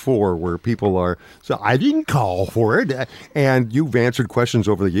battles before where people are, so I didn't call for it. And you've answered questions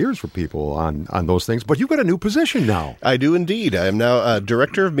over the years for people on those things. But you've got a new position now. I do indeed. I am now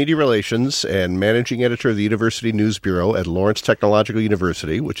Director of Media Relations and Managing Editor of the University News Bureau at Lawrence Technological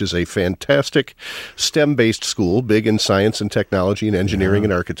University, which is a fantastic STEM-based school, big in science and technology and engineering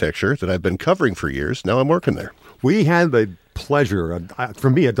and architecture that I've been covering for years. Now I'm working there. We had the pleasure, for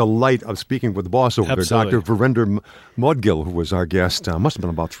me, a delight of speaking with the boss over there, Dr. Virender Modgil, who was our guest, must have been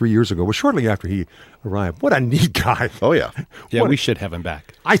about 3 years ago. It was shortly after he arrived. What a neat guy. Oh, yeah. Yeah, we should have him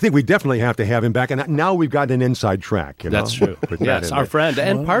back. I think we definitely have to have him back. And now we've got an inside track. That's true. Yes, our friend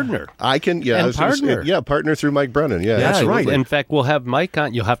and partner. I can, partner through Mike Brennan. Yeah, that's right. In fact, we'll have Mike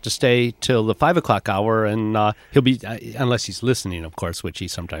on. You'll have to stay till the 5 o'clock hour, and he'll be, unless he's listening, of course, which he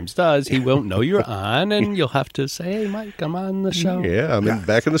sometimes does, he won't know you're on, and you'll have to say, hey, Mike, I'm on the show. Yeah, I'm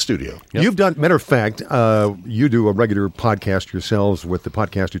back in the studio. Yep. You've done, matter of fact, you do a regular podcast yourselves with the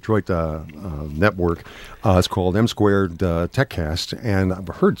Podcast Detroit network. It's called M Squared TechCast, and I've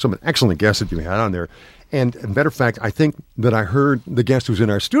heard some excellent guests that you had on there. And matter of fact, I think that I heard the guest who's in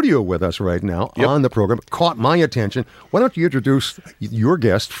our studio with us right now on the program caught my attention. Why don't you introduce your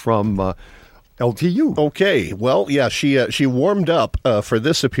guest from LTU? Okay. Well, yeah, she warmed up for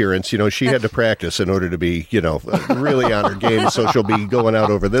this appearance. You know, she had to practice in order to be, really on her game, so she'll be going out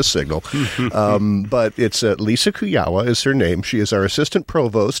over this signal. But it's Lisa Kuyawa is her name. She is our assistant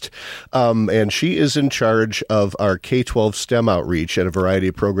provost, and she is in charge of our K-12 STEM outreach and a variety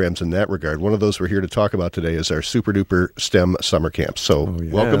of programs in that regard. One of those we're here to talk about today is our Super Duper STEM summer camp. So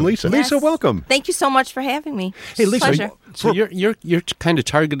welcome, Lisa. Lisa, welcome. Thank you so much for having me. Hey, Lisa. Pleasure. So you're kind of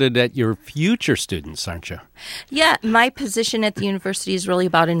targeted at your future students, aren't you? Yeah, my position at the university is really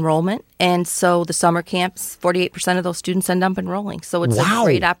about enrollment, and so the summer camps, 48% of those students end up enrolling. So it's a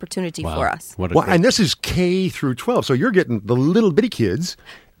great opportunity for us. And this is K through 12, so you're getting the little bitty kids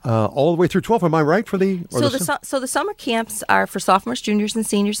all the way through 12. Am I right for the? So the summer camps are for sophomores, juniors, and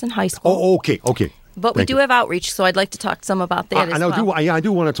seniors in high school. Oh, okay. But we do have outreach, so I'd like to talk some about that as well. I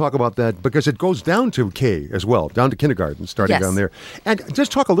do want to talk about that because it goes down to K as well, down to kindergarten, starting down there. And just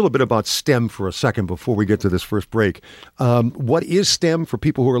talk a little bit about STEM for a second before we get to this first break. What is STEM for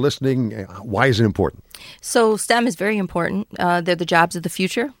people who are listening? Why is it important? So STEM is very important. They're the jobs of the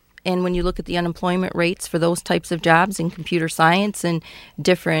future. And when you look at the unemployment rates for those types of jobs in computer science and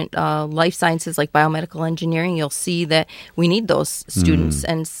different life sciences like biomedical engineering, you'll see that we need those students.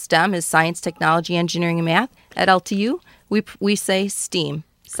 And STEM is science, technology, engineering, and math. At LTU, we say STEAM.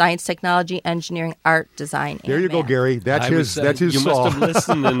 Science, technology, engineering, art, design, and there you go, Gary. That's his you saw. must have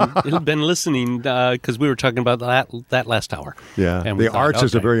listened and been listening because we were talking about that last hour. Yeah, and the arts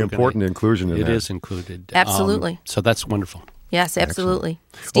is a very important inclusion in that. It is included. Absolutely. So that's wonderful. Yes, absolutely.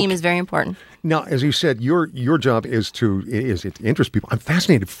 Excellent. STEAM is very important. Now, as you said, your job is to interest people. I'm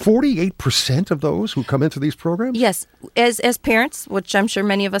fascinated. 48% of those who come into these programs? Yes. As parents, which I'm sure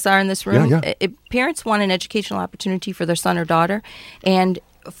many of us are in this room, parents want an educational opportunity for their son or daughter. And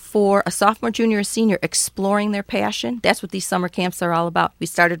for a sophomore, junior, or senior, exploring their passion, that's what these summer camps are all about. We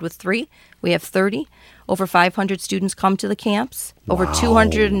started with 3. We have 30. Over 500 students come to the camps. Over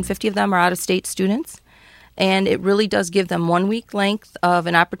 250 of them are out-of-state students. And it really does give them 1 week length of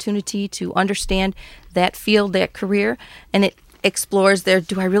an opportunity to understand that field, that career, and it explores do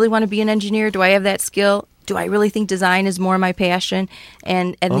I really want to be an engineer? Do I have that skill? Do I really think design is more my passion?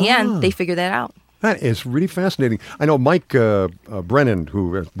 And in the end, they figure that out. That is really fascinating. I know Mike Brennan,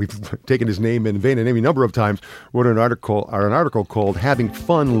 who we've taken his name in vain any number of times, wrote an article called "Having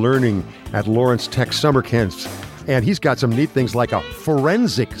Fun Learning at Lawrence Tech Summer Camps." And he's got some neat things like a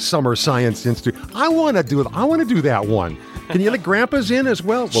forensic summer science institute. I want to do that one. Can you let grandpas in as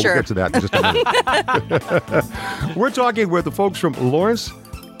well? Well, sure. We'll get to that in just a minute. We're talking with the folks from Lawrence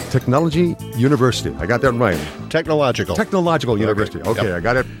Technology University. I got that right. Technological University. Okay, Yep. I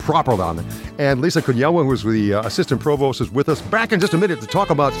got it proper on it. And Lisa Kunyawa, who's the assistant provost, is with us. Back in just a minute to talk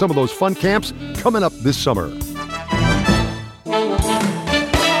about some of those fun camps coming up this summer.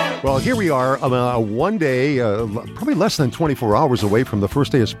 Well, here we are, one day, probably less than 24 hours away from the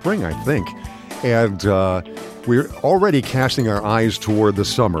first day of spring, I think. And we're already casting our eyes toward the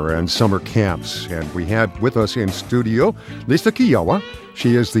summer and summer camps. And we have with us in studio Lisa Kunyawa.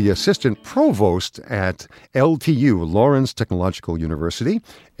 She is the assistant provost at LTU, Lawrence Technological University.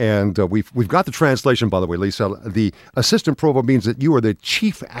 And we've got the translation, by the way, Lisa. The assistant provost means that you are the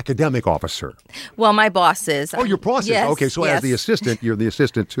chief academic officer. Well, my boss is. Oh, your boss is. Yes, Okay, so yes. as the assistant, you're the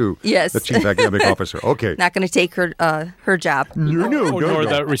assistant to Yes. the chief academic officer. Okay. Not going to take her job. Nor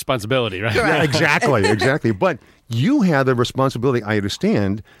that responsibility, right? Yeah, exactly. But you have the responsibility, I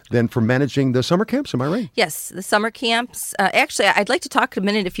understand, then for managing the summer camps. Am I right? Yes, the summer camps. Actually, I'd like to talk a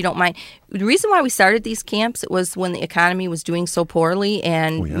minute, if you don't mind. The reason why we started these camps, it was when the economy was doing so poorly,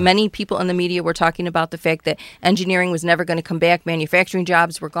 and many people in the media were talking about the fact that engineering was never going to come back, manufacturing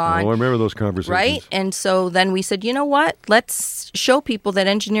jobs were gone. Oh, I remember those conversations. Right? And so then we said, you know what? Let's show people that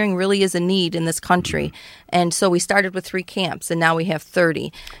engineering really is a need in this country. And so we started with 3 camps, and now we have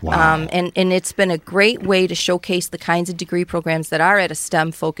 30. Wow. And it's been a great way to showcase the kinds of degree programs that are at a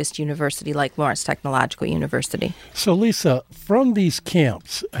STEM-focused university like Lawrence Technological University. So, Lisa, from these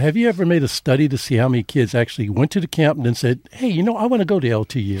camps, have you ever made a study to see how many kids actually went to the camp and then said, hey, I want to go to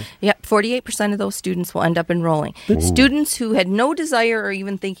LTU? Yep, 48% of those students will end up enrolling. Students who had no desire or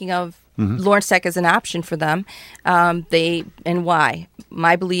even thinking of Lawrence Tech as an option for them, and why?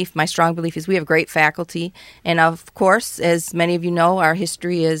 My strong belief is we have great faculty. And of course, as many of you know, our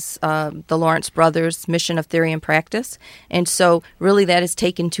history is the Lawrence Brothers' mission of theory and practice. And so really that is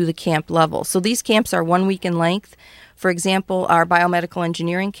taken to the camp level. So these camps are 1 week in length. For example, our biomedical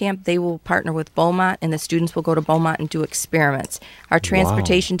engineering camp, they will partner with Beaumont, and the students will go to Beaumont and do experiments. Our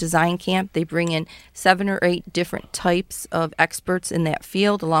transportation design camp, they bring in 7 or 8 different types of experts in that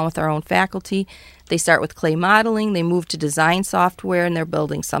field, along with our own faculty. They start with clay modeling, they move to design software, and they're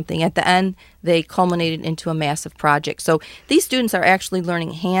building something. At the end, they culminate it into a massive project. So these students are actually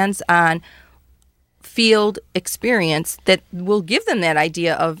learning hands-on field experience that will give them that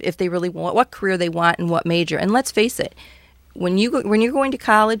idea of if they really want, what career they want and what major. And let's face it, when you're going to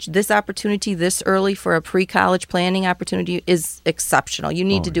college, this opportunity this early for a pre-college planning opportunity is exceptional. You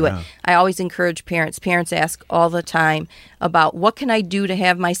need to do it. I always encourage parents. Parents ask all the time about what can I do to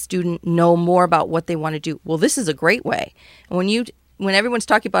have my student know more about what they want to do. Well, this is a great way. And when everyone's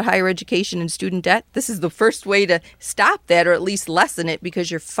talking about higher education and student debt, this is the first way to stop that or at least lessen it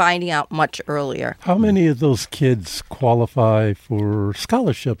because you're finding out much earlier. How many of those kids qualify for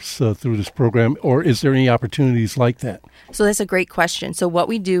scholarships through this program, or is there any opportunities like that? So that's a great question. So what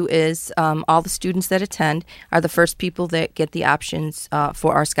we do is all the students that attend are the first people that get the options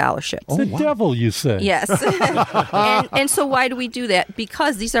for our scholarships. Devil, you say? Yes. and so why do we do that?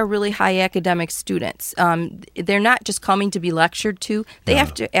 Because these are really high academic students. They're not just coming to be lectured to. They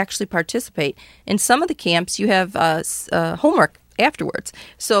have to actually participate. In some of the camps, you have homework afterwards.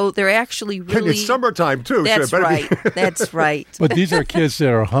 So they're actually really... And it's summertime, too. That's right. That's right. But these are kids that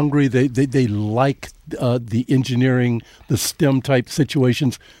are hungry. They like the engineering, the STEM type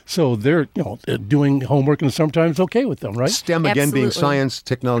situations. So they're doing homework in the summertime is okay with them, right? STEM again being science,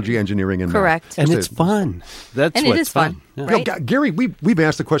 technology, engineering, and correct. math. And it's fun. That's and what's it is fun. Yeah. Right? Gary, we've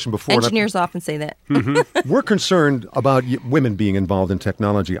asked the question before. Engineers often say that. We're concerned about women being involved in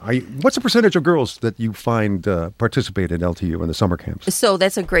technology. What's the percentage of girls that you find participate at LTU in the summer camps? So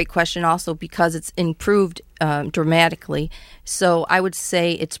that's a great question also because it's improved dramatically. So I would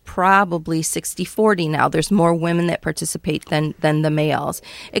say it's probably 60-40 now. There's more women that participate than the males.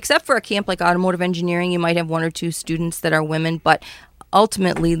 Except for a camp like automotive engineering, you might have 1 or 2 students that are women, but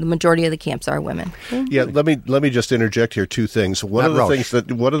ultimately the majority of the camps are women. Yeah, let me just interject here 2 things. One of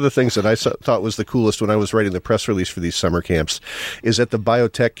the things that I thought was the coolest when I was writing the press release for these summer camps is at the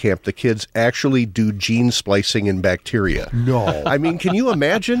biotech camp, the kids actually do gene splicing in bacteria. No. I mean, can you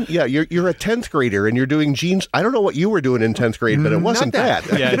imagine? Yeah, you're a 10th grader and you're doing genes. I don't know what you were doing in 10th grade, but it wasn't that.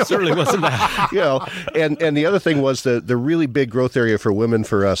 Yeah, it certainly wasn't that. And the other thing was the really big growth area for women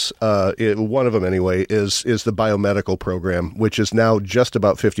for us, one of them anyway, is the biomedical program, which is now just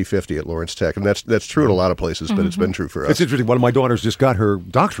about 50-50 at Lawrence Tech. And that's true at a lot of places, but it's been true for us. It's interesting. One of my daughters just got her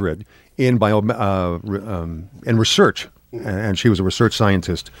doctorate in in research, and she was a research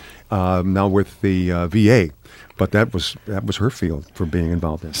scientist now with the VA. But that was her field for being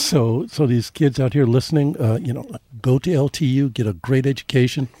involved in. So these kids out here listening, go to LTU, get a great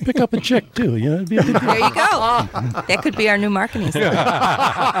education, pick up a chick too. It'd be a good deal. There you go. That could be our new marketing strategy.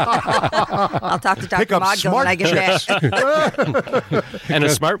 I'll talk to Dr. Modgill when I get back. And a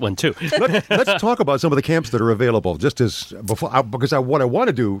smart one too. Let's talk about some of the camps that are available. Just as before, what I want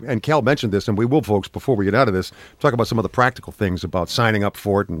to do, and Cal mentioned this, and we will, folks, before we get out of this, talk about some of the practical things about signing up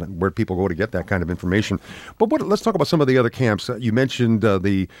for it and where people go to get that kind of information. But let's talk about some of the other camps. You mentioned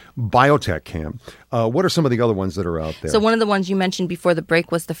the biotech camp. What are some of the other ones that are out there? So one of the ones you mentioned before the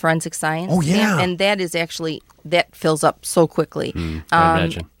break was the forensic science camp, and that is actually, that fills up so quickly. I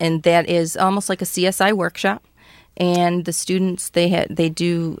imagine. And that is almost like a CSI workshop. And the students, they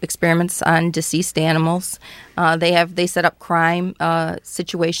do experiments on deceased animals. They set up crime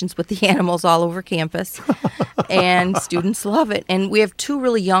situations with the animals all over campus, and students love it. And we have 2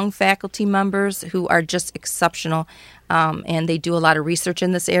 really young faculty members who are just exceptional, and they do a lot of research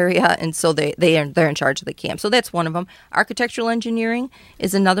in this area, and so they're in charge of the camp. So that's one of them. Architectural engineering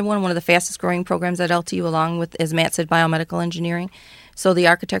is another one of the fastest growing programs at LTU, along with, as Matt said, biomedical engineering. So the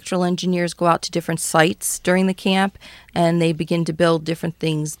architectural engineers go out to different sites during the camp, and they begin to build different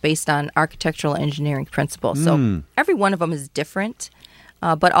things based on architectural engineering principles. So every one of them is different,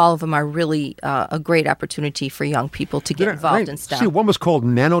 but all of them are really a great opportunity for young people to get involved in STEM. See, one was called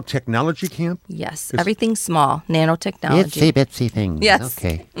nanotechnology camp? Yes, everything's small, nanotechnology. Itsy-bitsy things. Yes.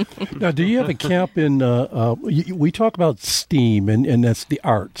 Okay. Now, do you have a camp in, we talk about STEAM, and that's the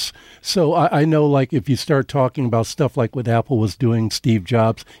arts. So I know, like, if you start talking about stuff like what Apple was doing, Steve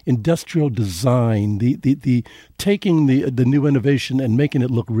Jobs, industrial design, the taking the new innovation and making it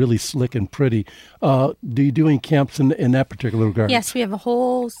look really slick and pretty. Do you do any camps in that particular regard? Yes, we have a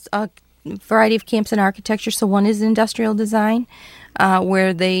whole variety of camps in architecture. So one is industrial design,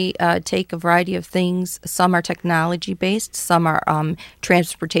 where they take a variety of things. Some are technology-based, some are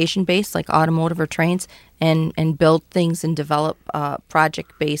transportation-based, like automotive or trains, and build things and develop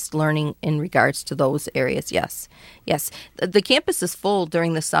project-based learning in regards to those areas. Yes. The campus is full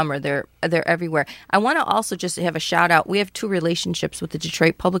during the summer. They're everywhere. I want to also just have a shout-out. We have 2 relationships with the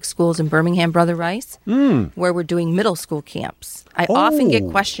Detroit Public Schools and Birmingham Brother Rice, where we're doing middle school camps. I often get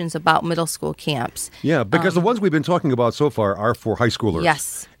questions about middle school camps. Yeah, because the ones we've been talking about so far are for high schoolers.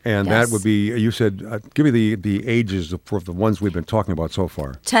 Yes. And that would be, you said, give me the ages for the ones we've been talking about so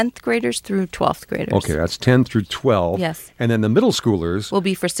far. 10th graders through 12th graders. Okay, that's 10 through 12. Yes. And then the middle schoolers will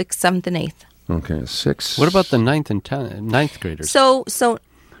be for 6th, 7th, and 8th. Okay, 6. What about the 9th and 9th graders? So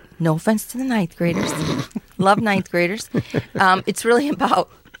no offense to the 9th graders. Love 9th graders. It's really about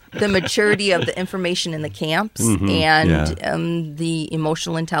the maturity of the information in the camps and the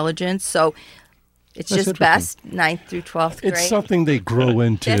emotional intelligence. So it's That's just best 9th through 12th grade. It's something they grow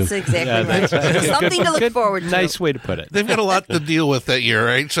into. That's exactly right. Something to look forward to. Nice way to put it. They've got a lot to deal with that year,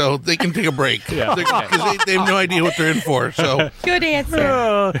 right? So they can take a break. Because they have no idea what they're in for. So good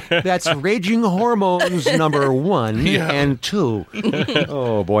answer. That's raging hormones number 1 and 2.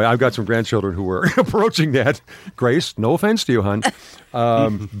 Oh, boy. I've got some grandchildren who are approaching that. Grace, no offense to you, hon.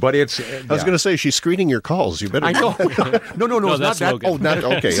 But it's... I was going to say, she's screening your calls. You better... I know. No, it's not that. Logan. Oh, not...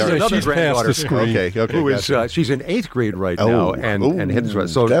 Okay. All right. Another She's past granddaughter. the screen. Okay, Who is she's in 8th grade right now, and heading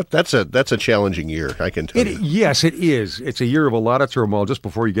so that's a challenging year, I can tell you. Yes, it is. It's a year of a lot of turmoil just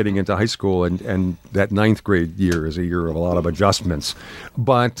before you're getting into high school, and that 9th grade year is a year of a lot of adjustments.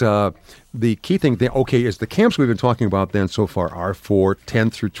 But the key thing, is the camps we've been talking about then so far are for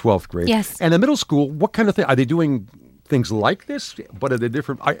 10th through 12th grade. Yes. And the middle school, what kind of thing are they doing? Things like this, but are they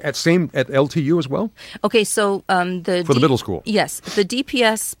different at LTU as well? Okay, so for the middle school, yes, the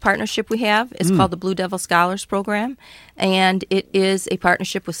DPS partnership we have is called the Blue Devil Scholars Program, and it is a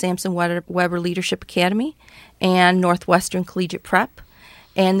partnership with Samson Weber Leadership Academy and Northwestern Collegiate Prep,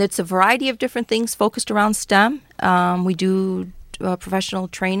 and it's a variety of different things focused around STEM. We do professional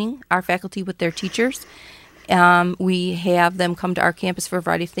training, our faculty with their teachers. We have them come to our campus for a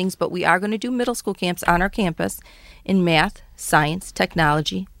variety of things, but we are going to do middle school camps on our campus in math, science,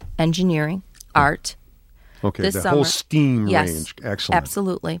 technology, engineering, art. Okay, this the summer. whole STEAM Yes, range. Excellent.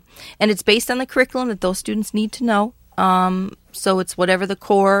 Absolutely. And it's based on the curriculum that those students need to know. So it's whatever the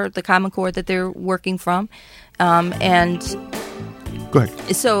common core that they're working from. And go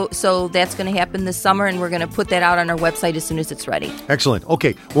ahead. So that's going to happen this summer, and we're going to put that out on our website as soon as it's ready. Excellent.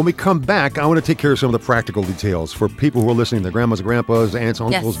 Okay, when we come back, I want to take care of some of the practical details for people who are listening, their grandmas, grandpas, aunts,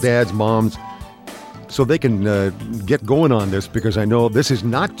 uncles, dads, moms, so they can get going on this, because I know this is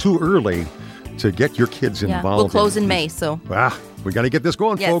not too early to get your kids involved. We'll close in May, so. We got to get this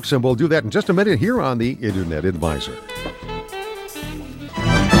going, folks, and we'll do that in just a minute here on the Internet Advisor.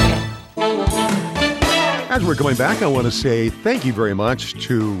 As we're coming back, I want to say thank you very much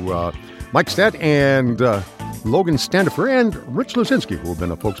to Mike Stett and Logan Standifer and Rich Lusinski, who have been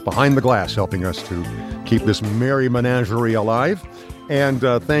the folks behind the glass helping us to keep this merry menagerie alive. And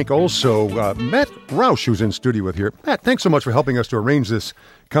thank also Matt Rouge, who's in studio with here. Matt, thanks so much for helping us to arrange this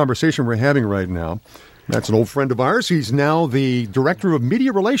conversation we're having right now. That's an old friend of ours. He's now the Director of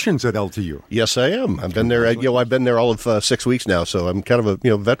Media Relations at LTU. Yes, I am. I've been there. I've been there all of 6 weeks now, so I'm kind of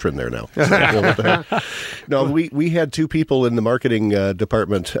a veteran there now. So, what the heck? No, we had two people in the marketing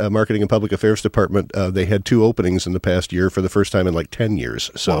department, marketing and public affairs department. They had two openings in the past year for the first time in like 10 years.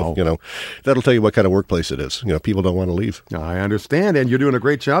 So Wow. That'll tell you what kind of workplace it is. People don't want to leave. I understand, and you're doing a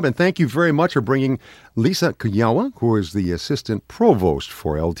great job. And thank you very much for bringing Lisa Kuyawa, who is the Assistant Provost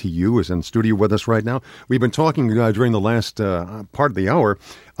for LTU, is in studio with us right now. We've been talking during the last part of the hour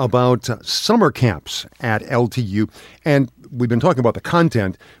about summer camps at LTU, and we've been talking about the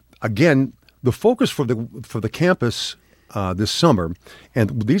content. Again, the focus for the campus this summer,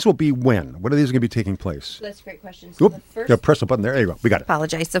 and these will be when? When are these going to be taking place? That's a great question. So Press the button there. There you go. We got it.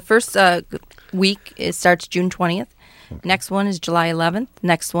 Apologize. The first week starts June 20th. Okay. Next one is July 11th.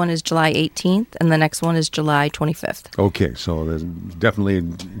 Next one is July 18th. And the next one is July 25th. Okay, so there's definitely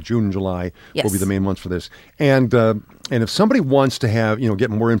June and July Yes. will be the main months for this. And if somebody wants to have, get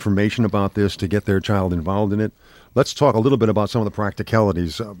more information about this to get their child involved in it, let's talk a little bit about some of the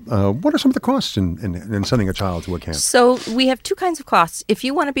practicalities. What are some of the costs in sending a child to a camp? So we have two kinds of costs. If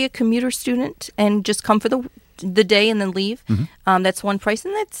you want to be a commuter student and just come for the day and then leave, that's one price,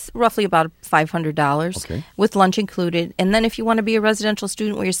 and that's roughly about $500 with lunch included. And then if you want to be a residential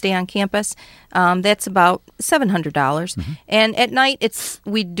student where you stay on campus, that's about $700. And at night,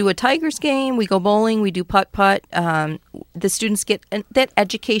 we do a Tigers game, we go bowling, we do putt-putt. The students get that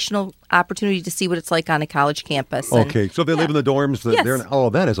educational opportunity to see what it's like on a college campus. Okay, so if they live in the dorms,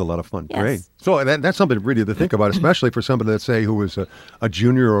 that is a lot of fun. Yes. Great. So that's something really to think about, especially for somebody, let's say, who is a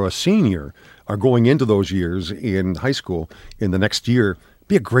junior or a senior, are going into those years in high school in the next year.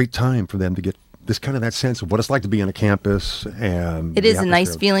 Be a great time for them to get that sense of what it's like to be on a campus. And it is a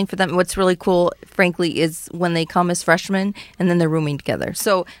nice feeling for them. What's really cool, frankly, is when they come as freshmen and then they're rooming together.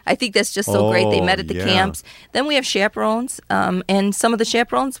 So I think that's just so great. They met at the camps. Then we have chaperones, and some of the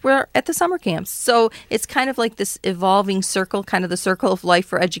chaperones were at the summer camps. So it's kind of like this evolving circle, kind of the circle of life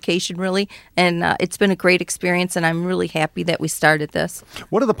for education, really. And it's been a great experience, and I'm really happy that we started this.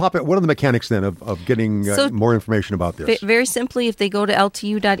 What are the mechanics then of getting more information about this? Very simply, if they go to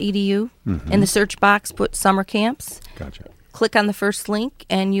ltu.edu in the search box, put summer camps. Gotcha. Click on the first link,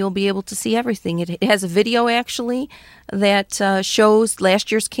 and you'll be able to see everything. It has a video, actually, that shows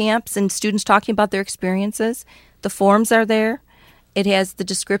last year's camps and students talking about their experiences. The forms are there. It has the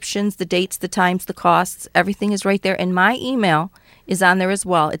descriptions, the dates, the times, the costs. Everything is right there. And my email is on there as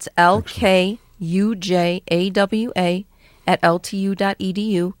well. It's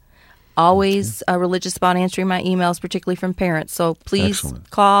lkujawa@ltu.edu. Always religious about answering my emails, particularly from parents. So please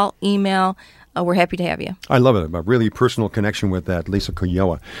call, email. We're happy to have you. I love it. A really personal connection with that, Lisa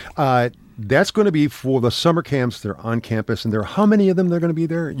Kuyawa. That's going to be for the summer camps. They're on campus. And how many of them they're going to be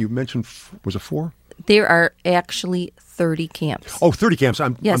there? You mentioned, was it 4? There are actually 30 camps. Oh, 30 camps.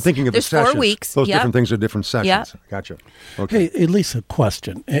 I'm thinking of the sessions. There's 4 weeks. Those different things are different sessions. Yep. Gotcha. Okay. Hey, Lisa,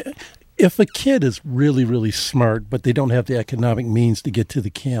 question. If a kid is really, really smart, but they don't have the economic means to get to the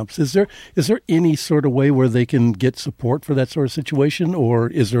camps, is there any sort of way where they can get support for that sort of situation? Or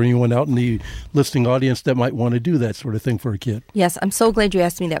is there anyone out in the listening audience that might want to do that sort of thing for a kid? Yes, I'm so glad you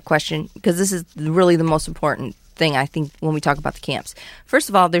asked me that question, because this is really the most important thing, I think, when we talk about the camps. First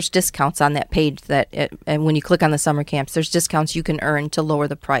of all, there's discounts on that page and when you click on the summer camps, there's discounts you can earn to lower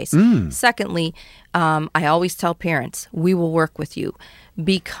the price. Secondly, I always tell parents, we will work with you,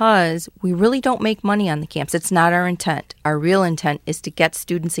 because we really don't make money on the camps. It's not our intent. Our real intent is to get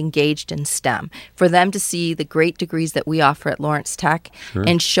students engaged in STEM, for them to see the great degrees that we offer at Lawrence Tech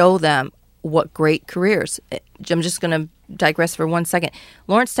and show them what great careers. I'm just going to digress for 1 second.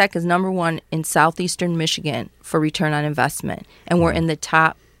 Lawrence Tech is number 1 in southeastern Michigan for return on investment, and we're in the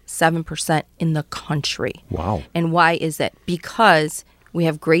top 7% in the country. Wow. And why is that? Because we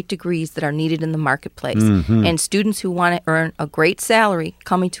have great degrees that are needed in the marketplace. And students who want to earn a great salary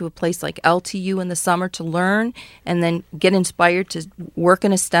coming to a place like LTU in the summer to learn and then get inspired to work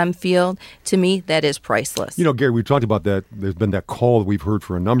in a STEM field, to me, that is priceless. Gary, we talked about that. There's been that call that we've heard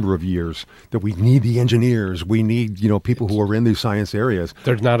for a number of years that we need the engineers. We need, people who are in these science areas.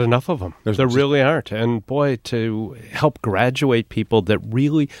 There's not enough of them. There really aren't. And boy, to help graduate people that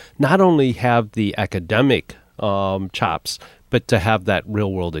really not only have the academic chops, But to have that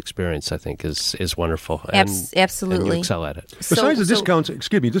real world experience, I think, is wonderful. And absolutely. And you excel at it. Besides the discounts,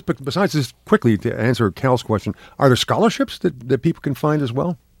 excuse me, just besides this, quickly to answer Cal's question, are there scholarships that people can find as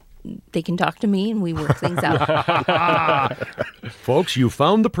well? They can talk to me and we work things out. Folks, you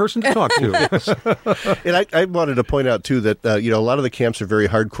found the person to talk to. And I wanted to point out, too, that a lot of the camps are very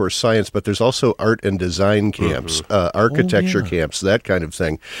hardcore science, but there's also art and design camps, architecture camps, that kind of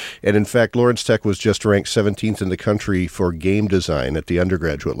thing. And in fact, Lawrence Tech was just ranked 17th in the country for game design at the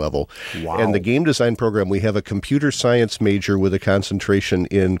undergraduate level. Wow. And the game design program, we have a computer science major with a concentration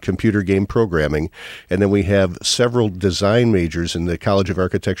in computer game programming. And then we have several design majors in the College of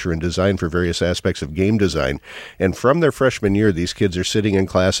Architecture and design for various aspects of game design. And from their freshman year, these kids are sitting in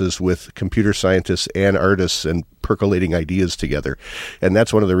classes with computer scientists and artists and percolating ideas together. And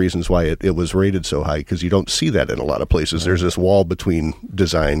that's one of the reasons why it was rated so high, because you don't see that in a lot of places. There's this wall between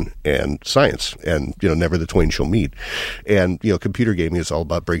design and science, and never the twain shall meet. And computer gaming is all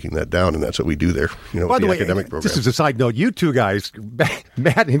about breaking that down, and that's what we do there. By the way, academic program. Just as a side note, you two guys,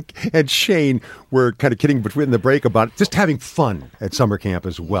 Matt and Shane, were kind of kidding between the break about just having fun at summer camp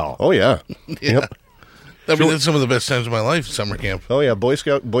as well. Oh yeah. Yep. That's some of the best times of my life, summer camp. Oh yeah, Boy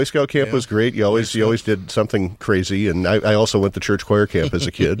Scout camp was great. You always did something crazy, and I also went to church choir camp as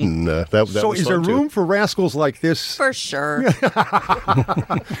a kid, and that was so. Is there room for rascals like this? For sure.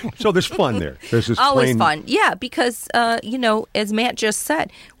 So there's fun there. There's this always fun, yeah. Because as Matt just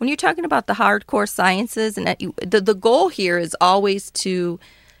said, when you're talking about the hardcore sciences, and the goal here is always to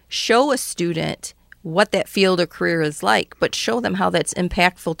show a student what that field or career is like, but show them how that's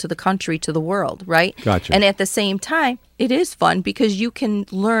impactful to the country, to the world, right? Gotcha. And at the same time, it is fun because you can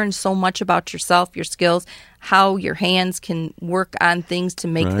learn so much about yourself, your skills, how your hands can work on things to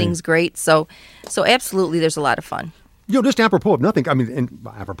make things great. So absolutely, there's a lot of fun. Just apropos of nothing, and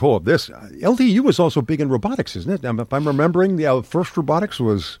apropos of this, LTU is also big in robotics, isn't it? If I'm remembering, the first robotics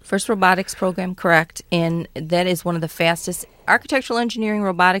was... First robotics program, correct. And that is one of the fastest. Architectural engineering,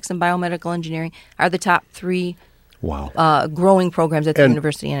 robotics, and biomedical engineering are the top three growing programs at the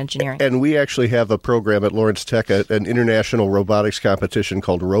University in Engineering. And we actually have a program at Lawrence Tech, an international robotics competition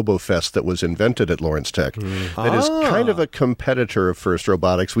called RoboFest that was invented at Lawrence Tech. That is kind of a competitor of FIRST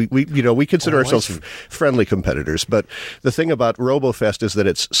Robotics. We consider ourselves friendly competitors, but the thing about RoboFest is that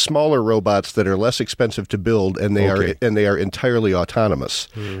it's smaller robots that are less expensive to build, and they are entirely autonomous.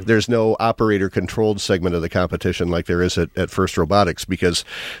 There's no operator-controlled segment of the competition like there is at FIRST Robotics, because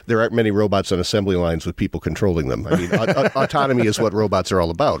there aren't many robots on assembly lines with people controlling them. Autonomy is what robots are all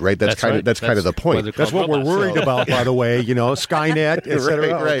about, right? That's kind of the point. That's what we're worried about, by the way. Skynet, et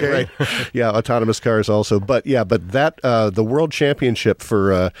cetera. Right. Yeah, autonomous cars also. But that the World Championship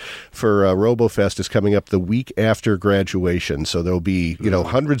for RoboFest is coming up the week after graduation. So there'll be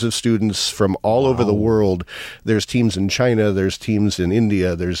hundreds of students from all over the world. There's teams in China. There's teams in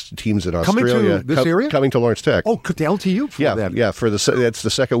India. There's teams in Australia. Coming to this area? Coming to Lawrence Tech. Oh, to LTU for that? Yeah. It's the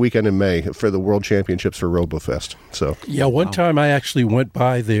second weekend in May for the World Championships for RoboFest. So one time I actually went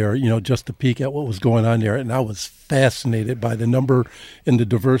by there, just to peek at what was going on there, and I was fascinated by the number and the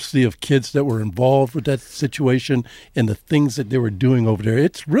diversity of kids that were involved with that situation and the things that they were doing over there.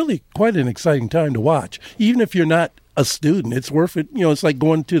 It's really quite an exciting time to watch, even if you're not a student. It's worth it. It's like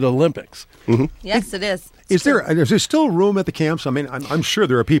going to the Olympics. Mm-hmm. Yes, it is. Is there still room at the camps? I'm sure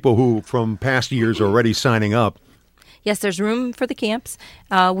there are people who from past years are already signing up. Yes, there's room for the camps.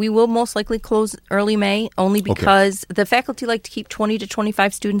 We will most likely close early May, only because the faculty like to keep 20 to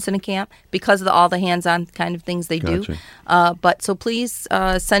 25 students in a camp because of all the hands-on kind of things they do. But so please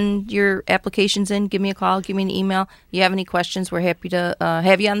send your applications in. Give me a call. Give me an email. If you have any questions, we're happy to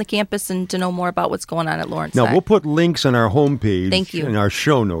have you on the campus and to know more about what's going on at Lawrence Tech. Now, we'll put links on our homepage. Thank you. In our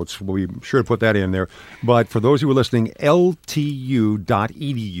show notes. We'll be sure to put that in there. But for those who are listening, ltu.edu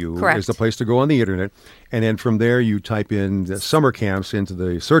is the place to go on the internet. And then from there, you type in the summer camps into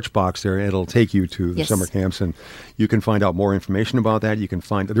the search box there, and it'll take you to the summer camps. And you can find out more information about that. You can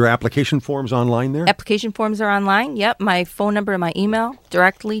find, are there application forms online there? Application forms are online, yep. My phone number and my email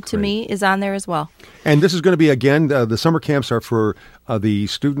directly to me is on there as well. And this is going to be, again, the summer camps are for the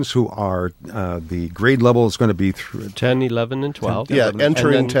students who are, the grade level is going to be 10, 11, and 12.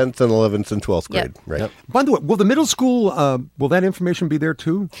 Entering 10th and 11th and 12th grade. Right. Yep. By the way, will the middle school, will that information be there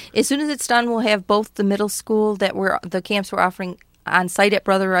too? As soon as it's done, we'll have both the middle school the camps we're offering on site at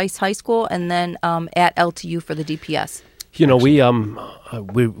Brother Rice High School, and then at LTU for the DPS.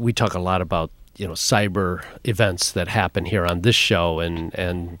 We talk a lot about cyber events that happen here on this show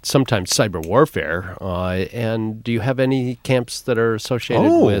and sometimes cyber warfare. And do you have any camps that are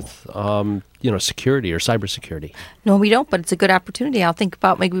associated with, security or cybersecurity? No, we don't, but it's a good opportunity. I'll think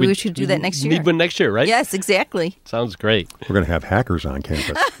about maybe we should do that next year. Need one next year, right? Yes, exactly. Sounds great. We're going to have hackers on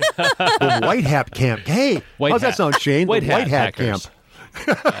campus. The White Hat Camp. Hey, how's that sound, Shane? White Hat hackers. Camp.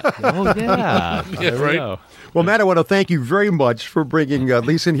 Oh, yeah. Yeah, right. Well, Matt, I want to thank you very much for bringing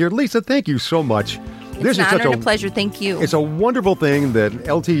Lisa in here. Lisa, thank you so much. It's an honor and a pleasure. Thank you. It's a wonderful thing that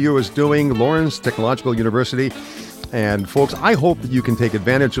LTU is doing, Lawrence Technological University. And, folks, I hope that you can take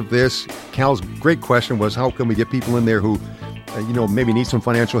advantage of this. Cal's great question was, how can we get people in there who, maybe need some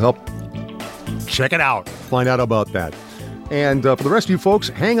financial help? Check it out. Find out about that. And for the rest of you folks,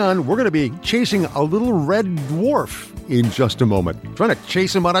 hang on. We're going to be chasing a little red dwarf in just a moment. Trying to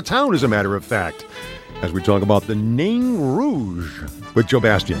chase him out of town, as a matter of fact, as we talk about the Nain Rouge with Joe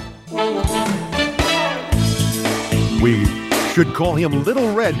Bastian. We should call him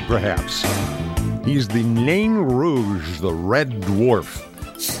Little Red, perhaps. He's the Nain Rouge, the Red Dwarf.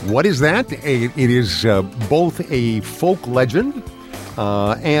 What is that? It is both a folk legend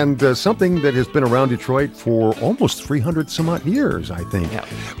and something that has been around Detroit for almost 300 some odd years, I think. Yep.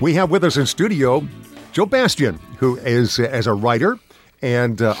 We have with us in studio Joe Bastian, who is as a writer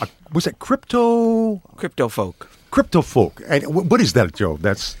and was it crypto folk? Crypto folk. And what is that, Joe?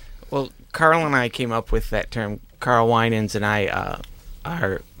 Well, Carl and I came up with that term. Carl Winans and I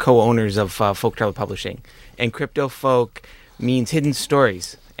are co-owners of Folkteller Publishing, and crypto folk means hidden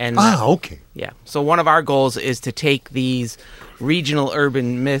stories. And okay. Yeah. So one of our goals is to take these regional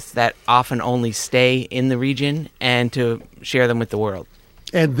urban myths that often only stay in the region and to share them with the world.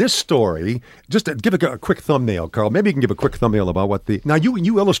 And this story, just to give a quick thumbnail, Carl. Maybe you can give a quick thumbnail about what now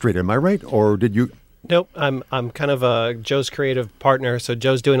you illustrated, am I right, or did you? Nope, I'm kind of Joe's creative partner. So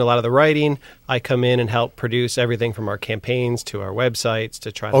Joe's doing a lot of the writing. I come in and help produce everything from our campaigns to our websites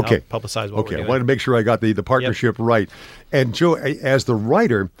to try to help publicize what we're doing. I wanted to make sure I got the partnership right. And Joe, as the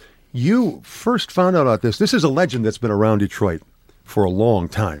writer, you first found out about this. This is a legend that's been around Detroit for a long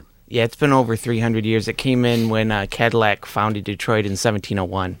time. Yeah, it's been over 300 years. It came in when Cadillac founded Detroit in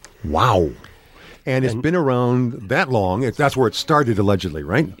 1701. Wow. And it's been around that long. That's where it started, allegedly,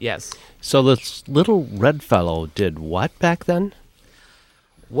 right? Yes. So this little red fellow did what back then?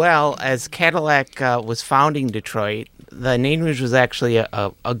 Well, as Cadillac was founding Detroit, the Nain Rouge was actually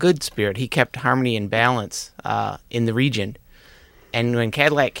a good spirit. He kept harmony and balance in the region. And when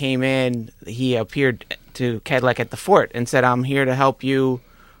Cadillac came in, he appeared to Cadillac at the fort and said, "I'm here to help you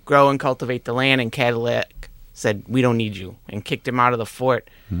grow and cultivate the land." And Cadillac said, "We don't need you," and kicked him out of the fort.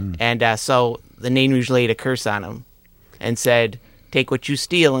 And so the Nain Rouge laid a curse on him and said, "Take what you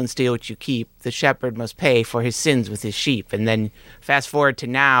steal and steal what you keep. The shepherd must pay for his sins with his sheep." And then fast forward to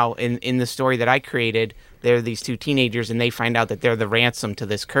now, in the story that I created, there are these two teenagers, and they find out that they're the ransom to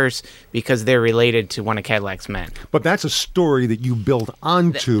this curse because they're related to one of Cadillac's men. But that's a story that you built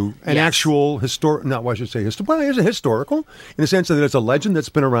onto an actual historical, not what I should say, well, is it historical? In the sense that it's a legend that's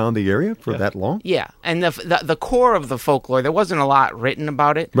been around the area for that long? Yeah, and the core of the folklore, there wasn't a lot written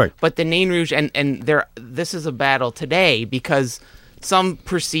about it. Right. But the Nain Rouge, and this is a battle today because some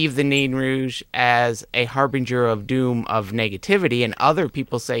perceive the Nain Rouge as a harbinger of doom, of negativity, and other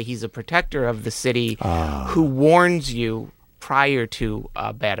people say he's a protector of the city who warns you prior to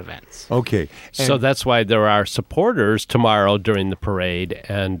bad events. Okay. So that's why there are supporters tomorrow during the parade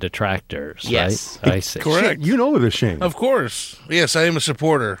and detractors, yes. Right? I see. Correct. You know this, Shane. Of course. Yes, I am a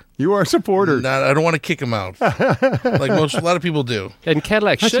supporter. You are a supporter. I don't want to kick him out, like a lot of people do. And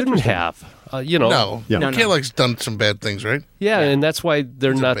Cadillac shouldn't have. No. Yeah. No. Cadillac's done some bad things, right? Yeah, and that's why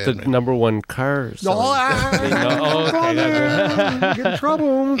they're He's a not bad the man. number one car. Get in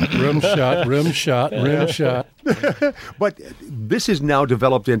trouble. Rim shot. But this is now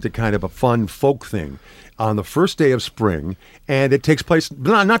developed into kind of a fun folk thing on the first day of spring, and it takes place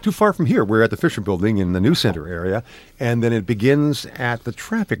not too far from here. We're at the Fisher Building in the New Center area, and then it begins at the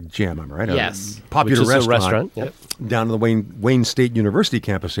Traffic Jam, am I right? Yes. A popular Which is a restaurant restaurant, down in the Wayne State University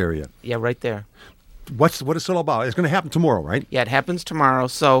campus area. Yeah, right there. What it's all about? It's going to happen tomorrow, right? Yeah, it happens tomorrow.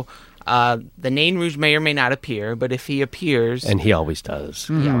 So the Nain Rouge may or may not appear, but if he appears, And he always does.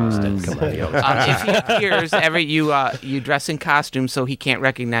 He always does. Come on, he always does. if he appears, you dress in costume so he can't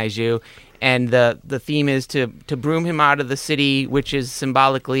recognize you, and the theme is to broom him out of the city, which is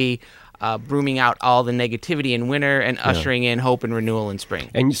symbolically brooming out all the negativity in winter and ushering in hope and renewal in spring.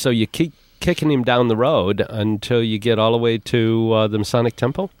 And so you keep kicking him down the road until you get all the way to the Masonic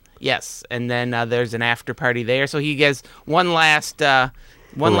Temple? Yes, and then there's an after party there, so he gets one last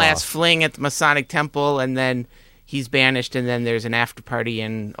fling at the Masonic Temple, and then he's banished, and then there's an after party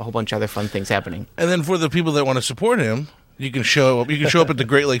and a whole bunch of other fun things happening. And then for the people that want to support him, you can show up at the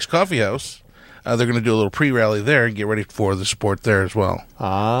Great Lakes Coffee House. They're going to do a little pre-rally there and get ready for the support there as well.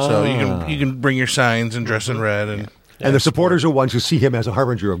 So you can bring your signs and dress in red and the supporters are ones who see him as a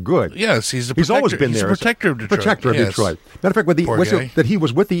harbinger of good. Yes, he's always been there. He's a protector of Detroit. Matter of fact, that he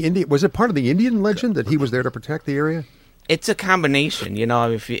was with the Indian. Was it part of the Indian legend that he was there to protect the area? It's a combination,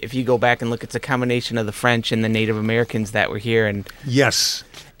 if you go back and look, it's a combination of the French and the Native Americans that were here. And yes.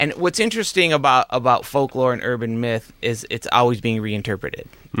 And what's interesting about folklore and urban myth is it's always being reinterpreted.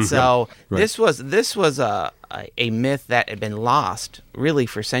 Mm-hmm. So this was a myth that had been lost really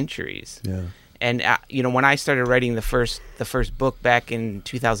for centuries. Yeah. And when I started writing the first book back in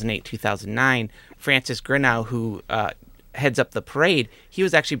 2008, 2009, Francis Grinow, who heads up the parade, he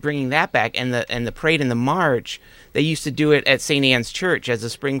was actually bringing that back. And the parade and the march, they used to do it at St. Anne's Church as a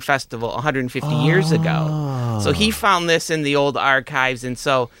spring festival 150 years ago. So he found this in the old archives, and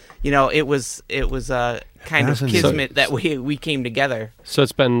so it was a kind of kismet that we came together. So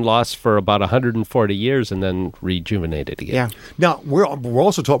it's been lost for about 140 years and then rejuvenated again. Yeah. Now we're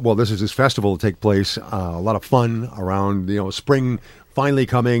also talking. Well, this is this festival to take place. A lot of fun around spring finally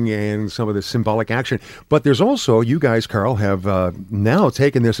coming and some of the symbolic action. But there's also, you guys, Carl, have now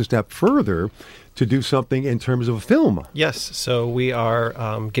taken this a step further to do something in terms of a film. Yes. So we are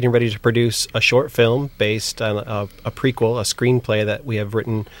getting ready to produce a short film based on a prequel, a screenplay that we have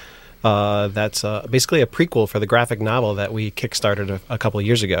written that's basically a prequel for the graphic novel that we kickstarted a couple of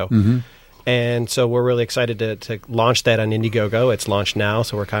years ago. Mm-hmm. And so we're really excited to launch that on Indiegogo. It's launched now,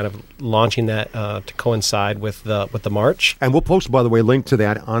 so we're kind of launching that to coincide with the march. And we'll post, by the way, a link to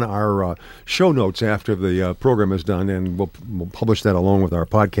that on our show notes after the program is done, and we'll publish that along with our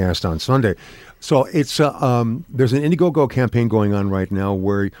podcast on Sunday. So it's there's an Indiegogo campaign going on right now.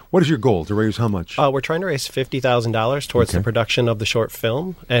 What is your goal? To raise how much? We're trying to raise $50,000 towards the production of the short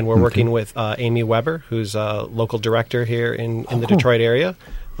film, and we're working with Amy Weber, who's a local director here in the Detroit area.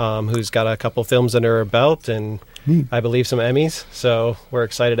 Who's got a couple films under her belt and I believe some Emmys. So we're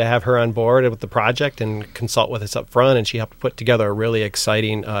excited to have her on board with the project and consult with us up front. And she helped put together a really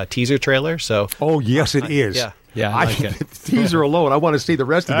exciting teaser trailer. So, oh yes, it is. Yeah, I like it. The teaser alone. I want to see the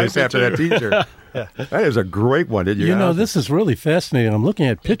rest of this after that teaser. Yeah. That is a great one. This is really fascinating. I'm looking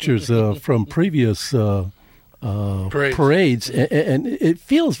at pictures from previous parades, and it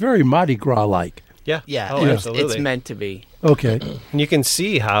feels very Mardi Gras like. Yeah. Oh, absolutely. It's meant to be. Okay. And you can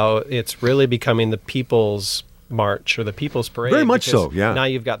see how it's really becoming the people's march or the people's parade. Very much so, yeah. Now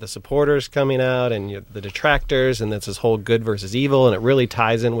you've got the supporters coming out and the detractors, and it's this whole good versus evil, and it really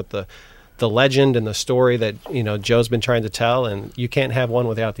ties in with the legend and the story that Joe's been trying to tell, and you can't have one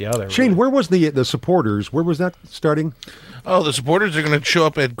without the other. Shane, where was the supporters? Where was that starting? Oh, the supporters are going to show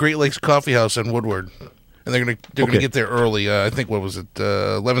up at Great Lakes Coffee House in Woodward. And they're going to get there early. I think,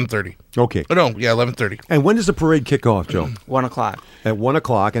 11:30. Okay. Oh, no, yeah, 11:30. And when does the parade kick off, Joe? 1 o'clock. At 1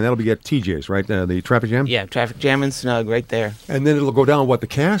 o'clock, and that'll be at TJ's, right? The Traffic Jam? Yeah, Traffic Jam and Snug right there. And then it'll go down, the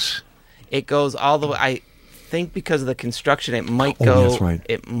Cass? It goes all the way. I think because of the construction, it might go. That's right.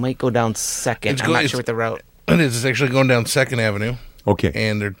 It might go down Second. I'm not sure what the route. It's actually going down 2nd Avenue. Okay.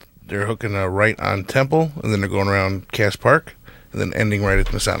 And they're hooking right on Temple, and then they're going around Cass Park, and then ending right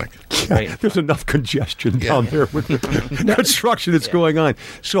at Masonic. Right. There's enough congestion down there with the construction that's going on.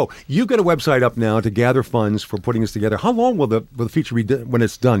 So you've got a website up now to gather funds for putting this together. How long will the feature be when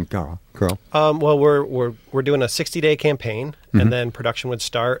it's done, Carl? Well, we're doing a 60-day campaign, and then production would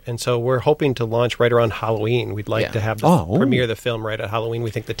start. And so we're hoping to launch right around Halloween. We'd like to have the premiere of the film right at Halloween. We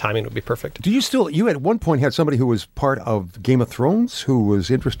think the timing would be perfect. Do you at one point had somebody who was part of Game of Thrones who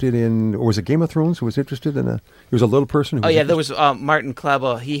was interested in, or was it Game of Thrones who was interested in he was a little person? There was Martin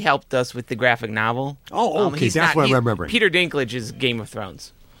Kleba. He helped us with the graphic novel. Oh, okay. That's what I'm remembering. Peter Dinklage is Game of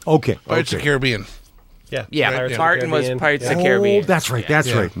Thrones. Okay. Pirates of the Caribbean. Yeah. Martin was Pirates of the Caribbean. Oh, that's right.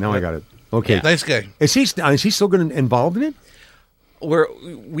 That's right. Now I got it. Okay. Yeah. Nice guy. Is he still going to involved in it?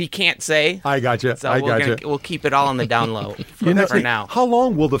 We can't say. I got you. So we'll keep it all on the down low for now. How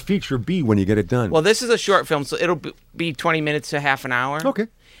long will the feature be when you get it done? Well, this is a short film, so it'll be 20 minutes to half an hour. Okay.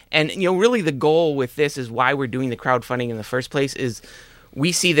 And really the goal with this is why we're doing the crowdfunding in the first place is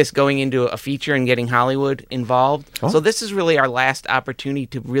we see this going into a feature and getting Hollywood involved. Oh. So this is really our last opportunity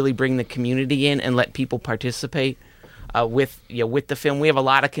to really bring the community in and let people participate with the film. We have a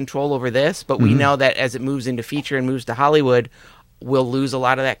lot of control over this, but we know that as it moves into feature and moves to Hollywood, we'll lose a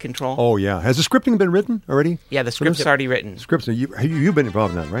lot of that control. Oh, yeah. Has the scripting been written already? Yeah, the script's already written. Scripts, you've been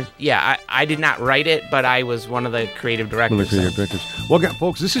involved in that, right? Yeah, I did not write it, but I was one of the creative directors. Well,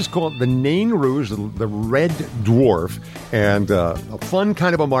 folks, this is called the Nain Rouge, the Red Dwarf, and a fun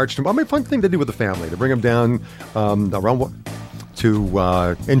kind of a march. Fun thing to do with the family, to bring them down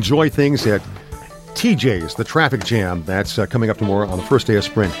to enjoy things at TJ's, the traffic jam. That's coming up tomorrow on the first day of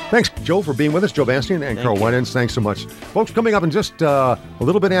spring. Thanks, Joe, for being with us. Joe Bastian and Carl Winans, thanks so much. Folks, coming up in just a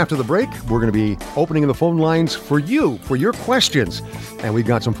little bit after the break, we're going to be opening the phone lines for you, for your questions. And we've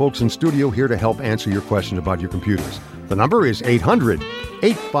got some folks in studio here to help answer your questions about your computers. The number is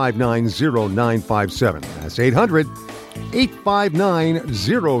 800-859-0957. That's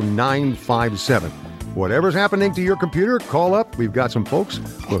 800-859-0957. Whatever's happening to your computer, call up. We've got some folks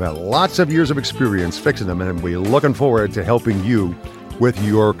who have had lots of years of experience fixing them, and we're looking forward to helping you with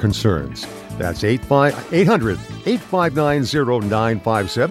your concerns. That's 800-859-0957.